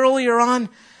gave earlier on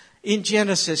in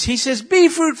Genesis. He says, be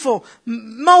fruitful,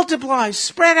 multiply,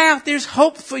 spread out. There's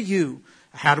hope for you.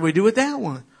 How do we do with that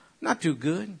one? Not too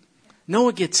good.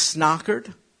 Noah gets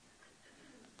snockered.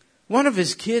 One of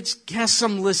his kids has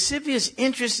some lascivious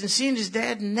interest in seeing his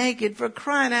dad naked. For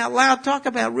crying out loud. Talk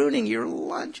about ruining your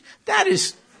lunch. That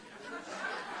is...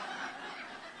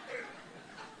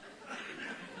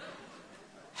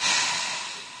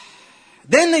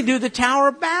 Then they do the Tower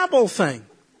of Babel thing.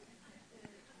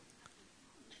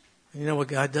 You know what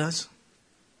God does?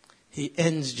 He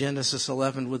ends Genesis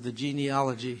 11 with the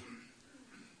genealogy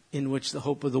in which the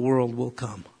hope of the world will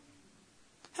come.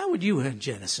 How would you end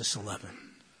Genesis 11?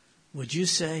 Would you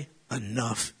say,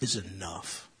 enough is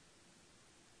enough?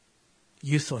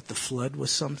 You thought the flood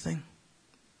was something?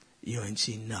 You ain't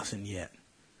seen nothing yet.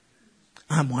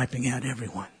 I'm wiping out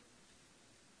everyone.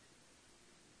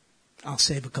 I'll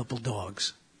save a couple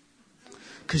dogs.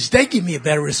 Because they give me a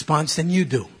better response than you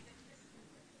do.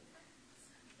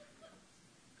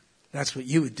 That's what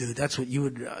you would do. That's what you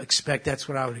would expect. That's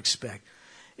what I would expect.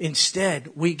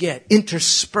 Instead, we get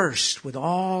interspersed with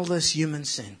all this human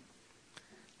sin.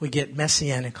 We get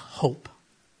messianic hope.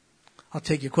 I'll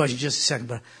take your question in just a second,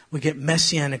 but we get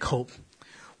messianic hope.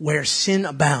 Where sin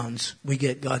abounds, we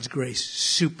get God's grace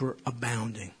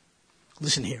superabounding.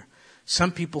 Listen here.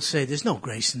 Some people say there's no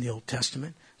grace in the Old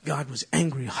Testament. God was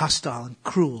angry, hostile, and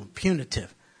cruel, and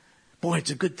punitive. Boy, it's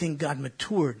a good thing God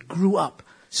matured, grew up,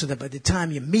 so that by the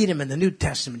time you meet him in the New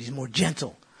Testament, he's more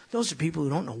gentle. Those are people who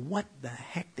don't know what the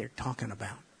heck they're talking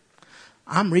about.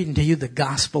 I'm reading to you the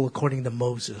gospel according to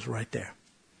Moses right there.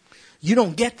 You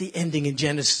don't get the ending in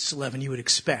Genesis 11 you would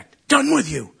expect. Done with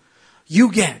you.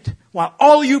 You get, while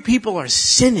all you people are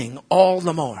sinning all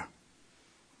the more,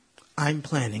 I'm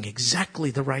planning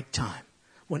exactly the right time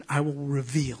when I will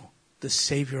reveal the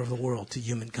Savior of the world to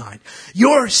humankind.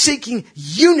 You're seeking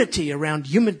unity around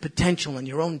human potential in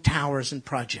your own towers and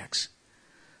projects.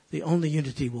 The only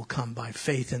unity will come by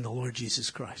faith in the Lord Jesus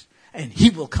Christ. And he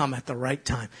will come at the right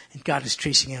time. And God is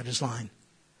tracing out his line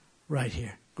right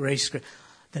here. Grace.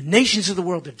 The nations of the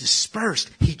world are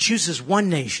dispersed. He chooses one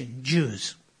nation,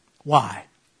 Jews. Why?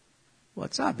 Well,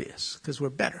 it's obvious, because we're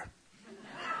better.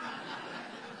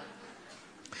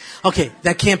 Okay,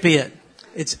 that can't be it.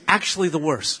 It's actually the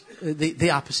worst.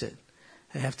 The opposite.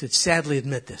 I have to sadly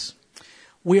admit this.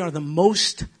 We are the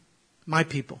most, my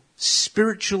people,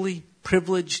 spiritually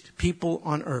privileged people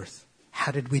on earth.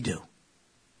 How did we do?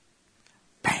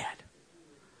 Bad.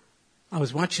 I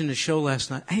was watching a show last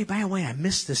night. Hey, by the way, I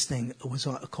missed this thing. It was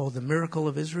called The Miracle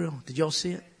of Israel. Did y'all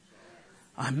see it?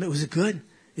 Was it good?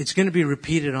 It's going to be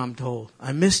repeated, I'm told.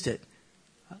 I missed it.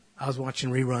 I was watching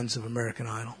reruns of American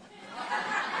Idol.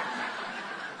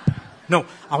 No,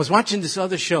 I was watching this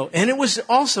other show, and it was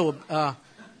also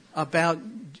about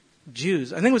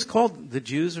Jews. I think it was called The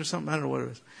Jews or something. I don't know what it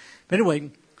was. But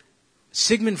anyway,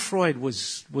 Sigmund Freud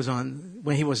was on,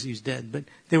 well, he was dead, but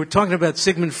they were talking about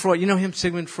Sigmund Freud. You know him,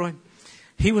 Sigmund Freud?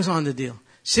 He was on the deal.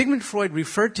 Sigmund Freud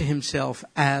referred to himself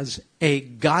as a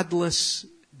godless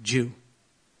Jew.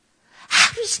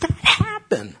 How does that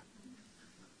happen?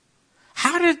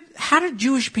 How did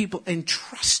Jewish people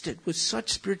entrusted with such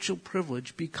spiritual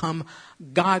privilege become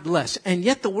godless? And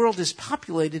yet the world is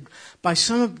populated by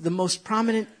some of the most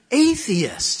prominent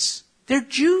atheists. They're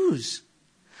Jews.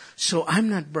 So I'm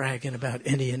not bragging about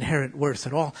any inherent worth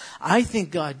at all. I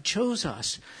think God chose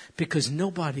us because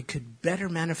nobody could better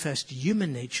manifest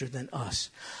human nature than us.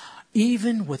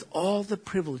 Even with all the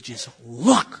privileges,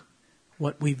 look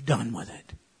what we've done with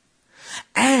it.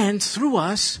 And through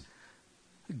us,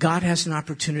 God has an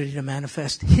opportunity to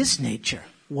manifest his nature.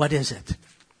 What is it?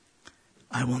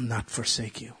 I will not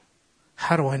forsake you.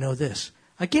 How do I know this?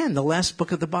 Again, the last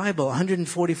book of the Bible,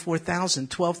 144,000,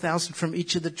 12,000 from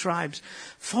each of the tribes.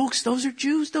 Folks, those are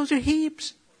Jews. Those are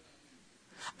Hebrews.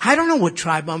 I don't know what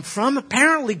tribe I'm from.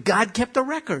 Apparently, God kept the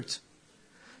records.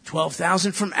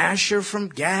 12,000 from Asher, from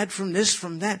Gad, from this,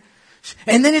 from that.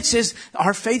 And then it says,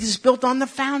 our faith is built on the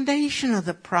foundation of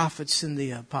the prophets and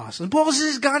the apostles. And Paul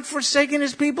says, God forsaken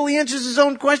his people? He answers his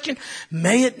own question.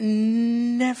 May it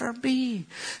never be.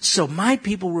 So my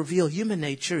people reveal human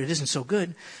nature. It isn't so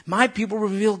good. My people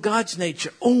reveal God's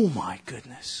nature. Oh my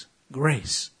goodness.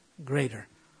 Grace greater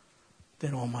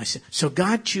than all my sin. So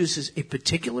God chooses a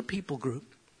particular people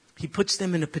group. He puts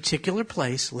them in a particular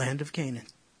place, land of Canaan.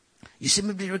 You see,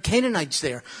 there were Canaanites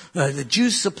there. The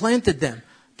Jews supplanted them.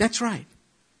 That's right.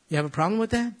 You have a problem with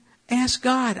that? Ask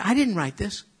God. I didn't write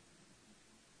this.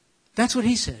 That's what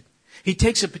he said. He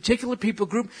takes a particular people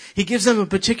group. He gives them a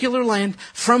particular land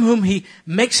from whom he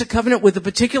makes a covenant with a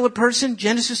particular person,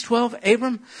 Genesis 12,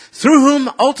 Abram, through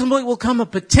whom ultimately will come a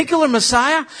particular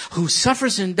Messiah who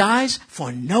suffers and dies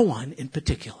for no one in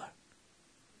particular,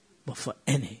 but for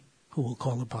any who will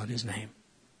call upon his name.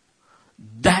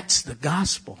 That's the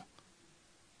gospel.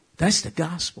 That's the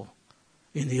gospel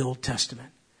in the Old Testament.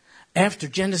 After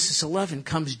Genesis 11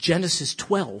 comes Genesis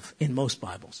 12 in most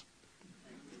Bibles.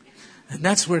 And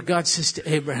that's where God says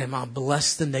to Abraham, I'll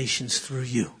bless the nations through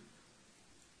you.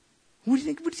 What do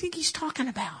you think he's talking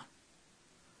about?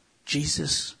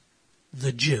 Jesus,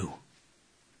 the Jew,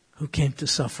 who came to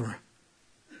suffer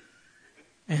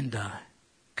and die.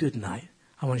 Good night.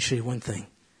 I want to show you one thing.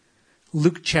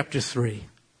 Luke chapter 3.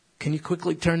 Can you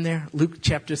quickly turn there? Luke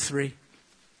chapter 3.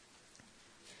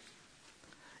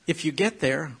 If you get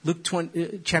there, Luke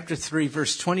chapter 3,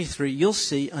 verse 23, you'll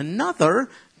see another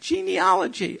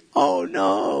genealogy. Oh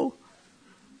no,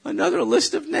 another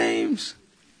list of names.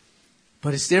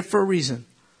 But it's there for a reason.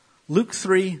 Luke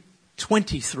 3,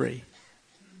 23.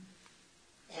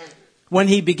 When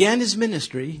he began his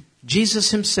ministry,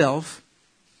 Jesus himself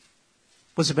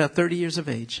was about 30 years of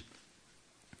age.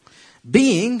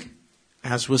 being,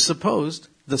 as was supposed,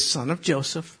 the son of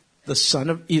Joseph, the son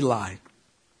of Eli,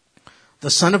 the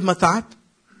son of Mathat,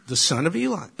 the son of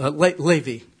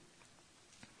Levi,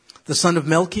 the son of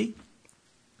Melchi,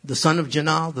 the son of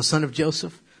Janal, the son of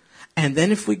Joseph. And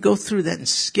then if we go through that and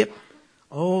skip,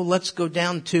 let's go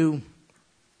down to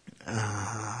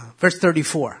verse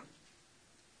 34.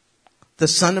 The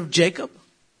son of Jacob,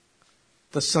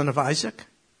 the son of Isaac,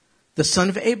 the son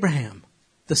of Abraham,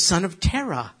 the son of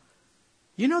Terah.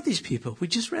 You know these people. We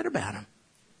just read about them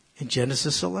in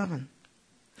Genesis 11.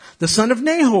 The son of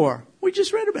Nahor. We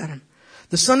just read about him.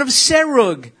 The son of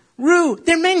Serug.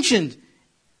 They're mentioned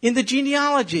in the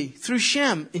genealogy through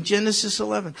Shem in Genesis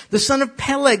 11. The son of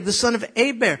Peleg, the son of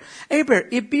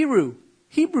Ibiru.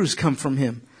 Hebrews come from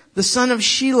him. The son of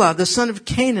Shelah, the son of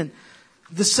Canaan,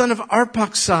 the son of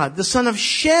Arphaxad, the son of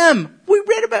Shem. We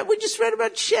just read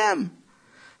about Shem.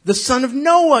 The son of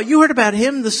Noah, you heard about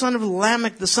him. The son of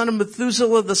Lamech, the son of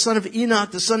Methuselah, the son of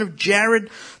Enoch, the son of Jared,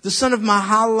 the son of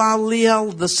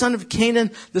Mahalaleel, the son of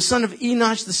Canaan, the son of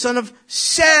Enosh, the son of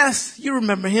Seth, you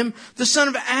remember him. The son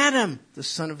of Adam, the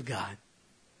son of God.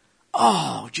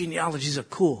 Oh, genealogies are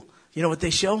cool. You know what they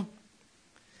show?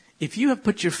 If you have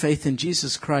put your faith in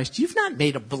Jesus Christ, you've not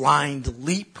made a blind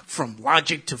leap from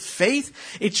logic to faith.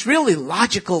 It's really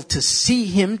logical to see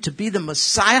him to be the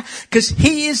Messiah because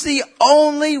he is the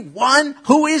only one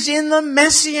who is in the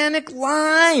messianic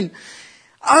line.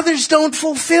 Others don't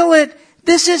fulfill it.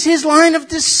 This is his line of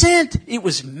descent. It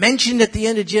was mentioned at the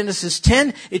end of Genesis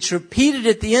 10. It's repeated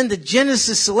at the end of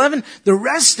Genesis 11. The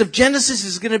rest of Genesis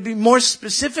is going to be more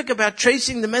specific about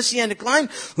tracing the messianic line.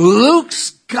 Luke's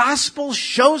gospel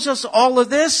shows us all of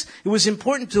this. It was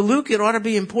important to Luke. It ought to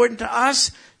be important to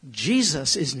us.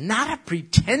 Jesus is not a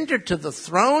pretender to the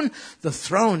throne. The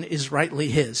throne is rightly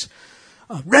his.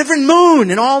 Reverend Moon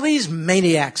and all these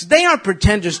maniacs, they aren't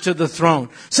pretenders to the throne.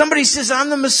 Somebody says, I'm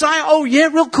the Messiah. Oh, yeah,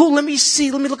 real cool. Let me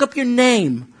see. Let me look up your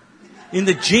name in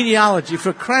the genealogy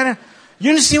for crying out.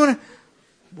 You understand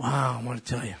wow, I want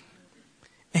to tell you.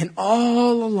 And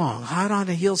all along, hot on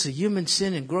the heels of human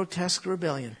sin and grotesque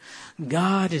rebellion,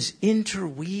 God is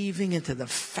interweaving into the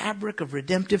fabric of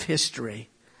redemptive history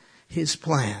his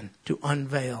plan to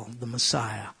unveil the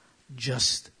Messiah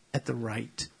just at the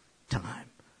right time.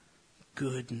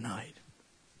 Good night.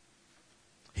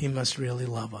 He must really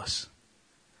love us.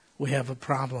 We have a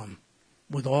problem.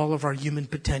 With all of our human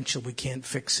potential, we can't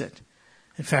fix it.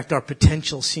 In fact, our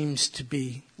potential seems to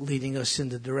be leading us in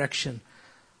the direction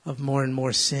of more and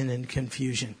more sin and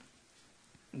confusion.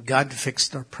 God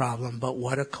fixed our problem, but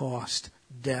what a cost.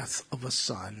 Death of a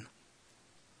son.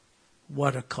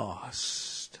 What a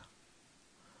cost.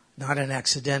 Not an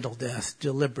accidental death,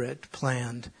 deliberate,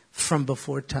 planned, from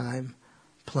before time.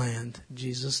 Planned.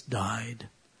 Jesus died.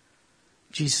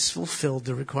 Jesus fulfilled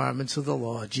the requirements of the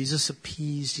law. Jesus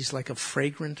appeased. He's like a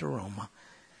fragrant aroma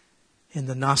in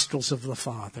the nostrils of the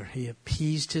Father. He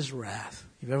appeased his wrath.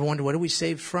 You've ever wondered, what are we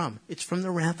saved from? It's from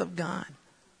the wrath of God.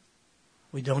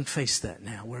 We don't face that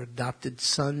now. We're adopted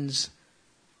sons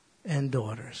and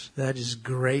daughters. That is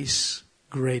grace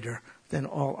greater than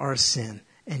all our sin.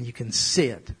 And you can see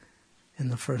it in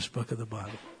the first book of the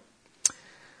Bible.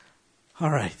 All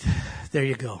right, there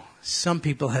you go. Some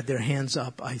people had their hands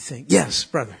up, I think. Yes,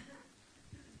 brother.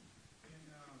 In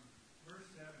verse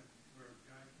 7, where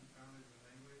God confounded the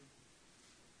language,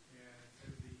 and it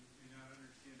says he did not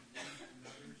understand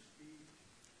another speech,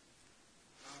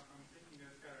 I'm thinking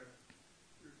that's got to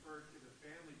refer to the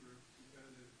family group,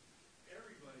 because if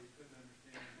everybody couldn't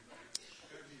understand anybody, it's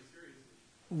got to be a serious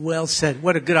issue. Well said.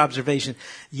 What a good observation.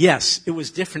 Yes, it was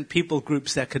different people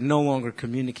groups that could no longer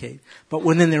communicate. But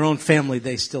within their own family,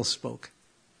 they still spoke.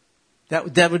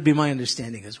 That would be my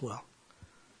understanding as well.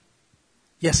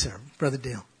 Yes, sir. Brother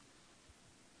Dale.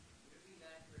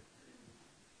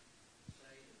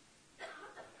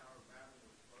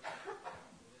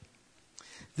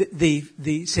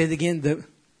 Say it again.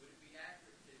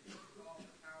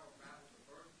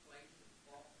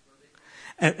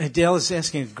 Dale is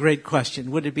asking a great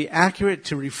question. Would it be accurate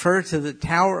to refer to the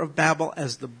Tower of Babel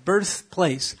as the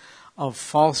birthplace of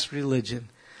false religion?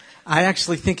 I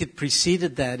actually think it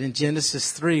preceded that in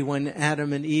Genesis 3 when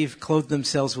Adam and Eve clothed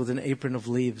themselves with an apron of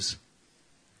leaves.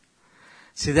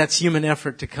 See, that's human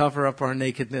effort to cover up our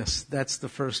nakedness. That's the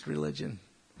first religion.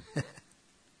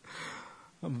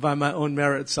 By my own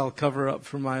merits, I'll cover up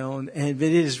for my own. And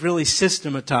it is really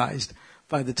systematized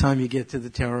by the time you get to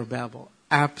the Tower of Babel.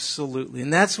 Absolutely.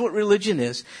 And that's what religion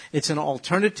is. It's an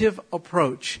alternative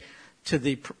approach to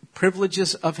the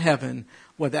privileges of heaven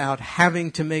without having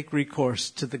to make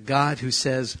recourse to the God who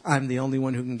says, I'm the only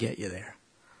one who can get you there.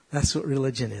 That's what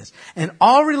religion is. And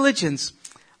all religions,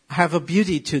 have a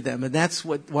beauty to them, and that's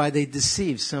why they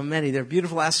deceive so many. There are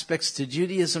beautiful aspects to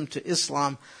Judaism, to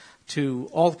Islam, to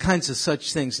all kinds of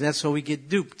such things. And that's why we get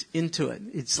duped into it.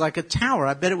 It's like a tower.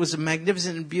 I bet it was a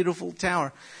magnificent and beautiful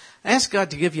tower. Ask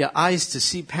God to give you eyes to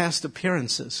see past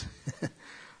appearances.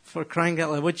 For crying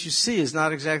out loud, what you see is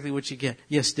not exactly what you get.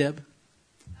 Yes, Deb?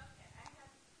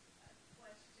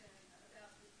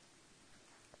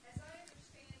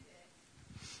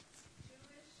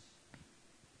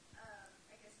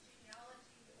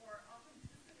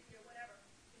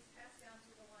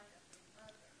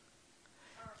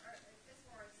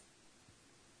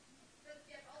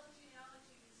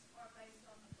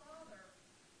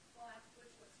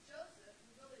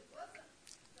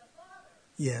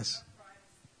 Yes.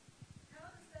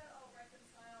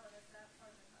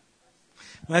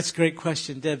 Well, that's a great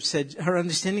question. Deb said her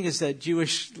understanding is that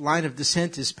Jewish line of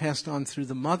descent is passed on through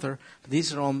the mother. But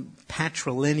these are all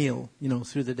patrilineal,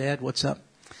 through the dad. What's up?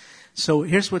 So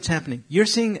here's what's happening. You're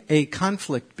seeing a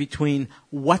conflict between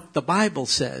what the Bible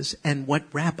says and what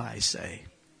rabbis say.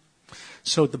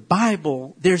 So the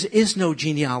Bible, there is no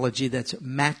genealogy that's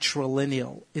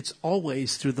matrilineal. It's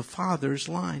always through the father's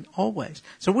line, always.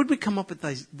 So where did we come up with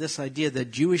this idea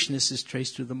that Jewishness is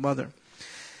traced through the mother?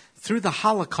 Through the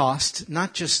Holocaust,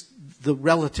 not just the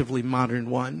relatively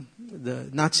modern one, the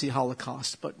Nazi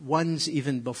Holocaust, but ones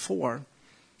even before,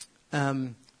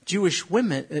 Jewish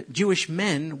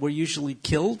men were usually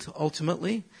killed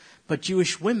ultimately, but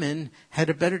Jewish women had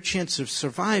a better chance of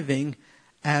surviving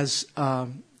as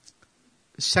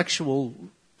sexual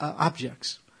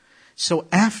objects. So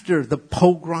after the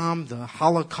pogrom, the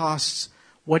Holocaust,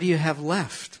 what do you have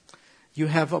left? You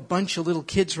have a bunch of little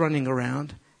kids running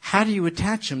around. How do you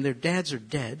attach them? Their dads are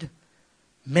dead.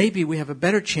 Maybe we have a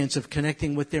better chance of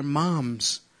connecting with their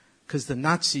moms because the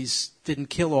Nazis didn't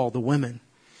kill all the women.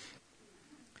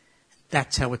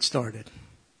 That's how it started.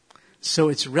 So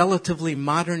it's relatively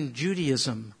modern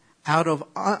Judaism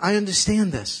I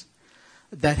understand this,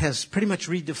 that has pretty much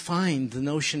redefined the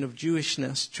notion of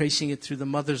Jewishness, tracing it through the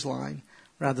mother's line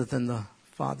rather than the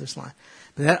father's line.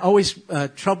 But that always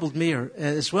troubled me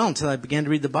as well until I began to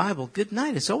read the Bible. Good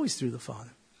night. It's always through the father.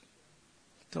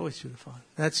 It's always through the father.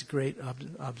 That's a great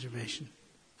observation.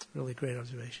 Really great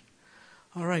observation.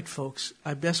 All right, folks.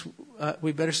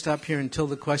 We better stop here until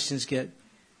the questions get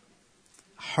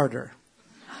harder.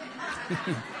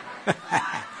 I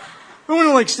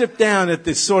want to step down at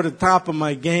the sort of top of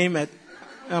my game.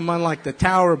 I'm on like the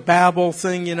Tower of Babel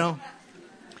thing,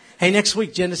 Hey, next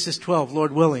week, Genesis 12,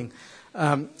 Lord willing.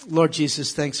 Lord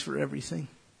Jesus, thanks for everything.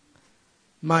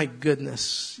 My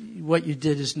goodness, what you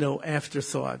did is no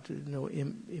afterthought, no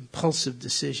impulsive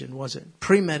decision, was it?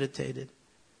 Premeditated.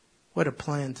 What a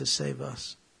plan to save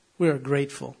us. We are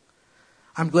grateful.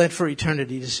 I'm glad for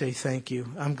eternity to say thank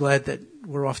you. I'm glad that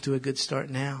we're off to a good start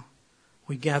now.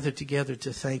 We gather together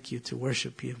to thank you, to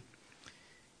worship you.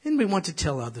 And we want to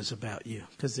tell others about you,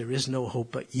 because there is no hope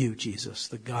but you, Jesus,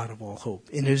 the God of all hope.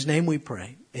 In whose name we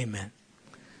pray. Amen.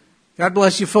 God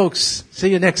bless you, folks.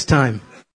 See you next time.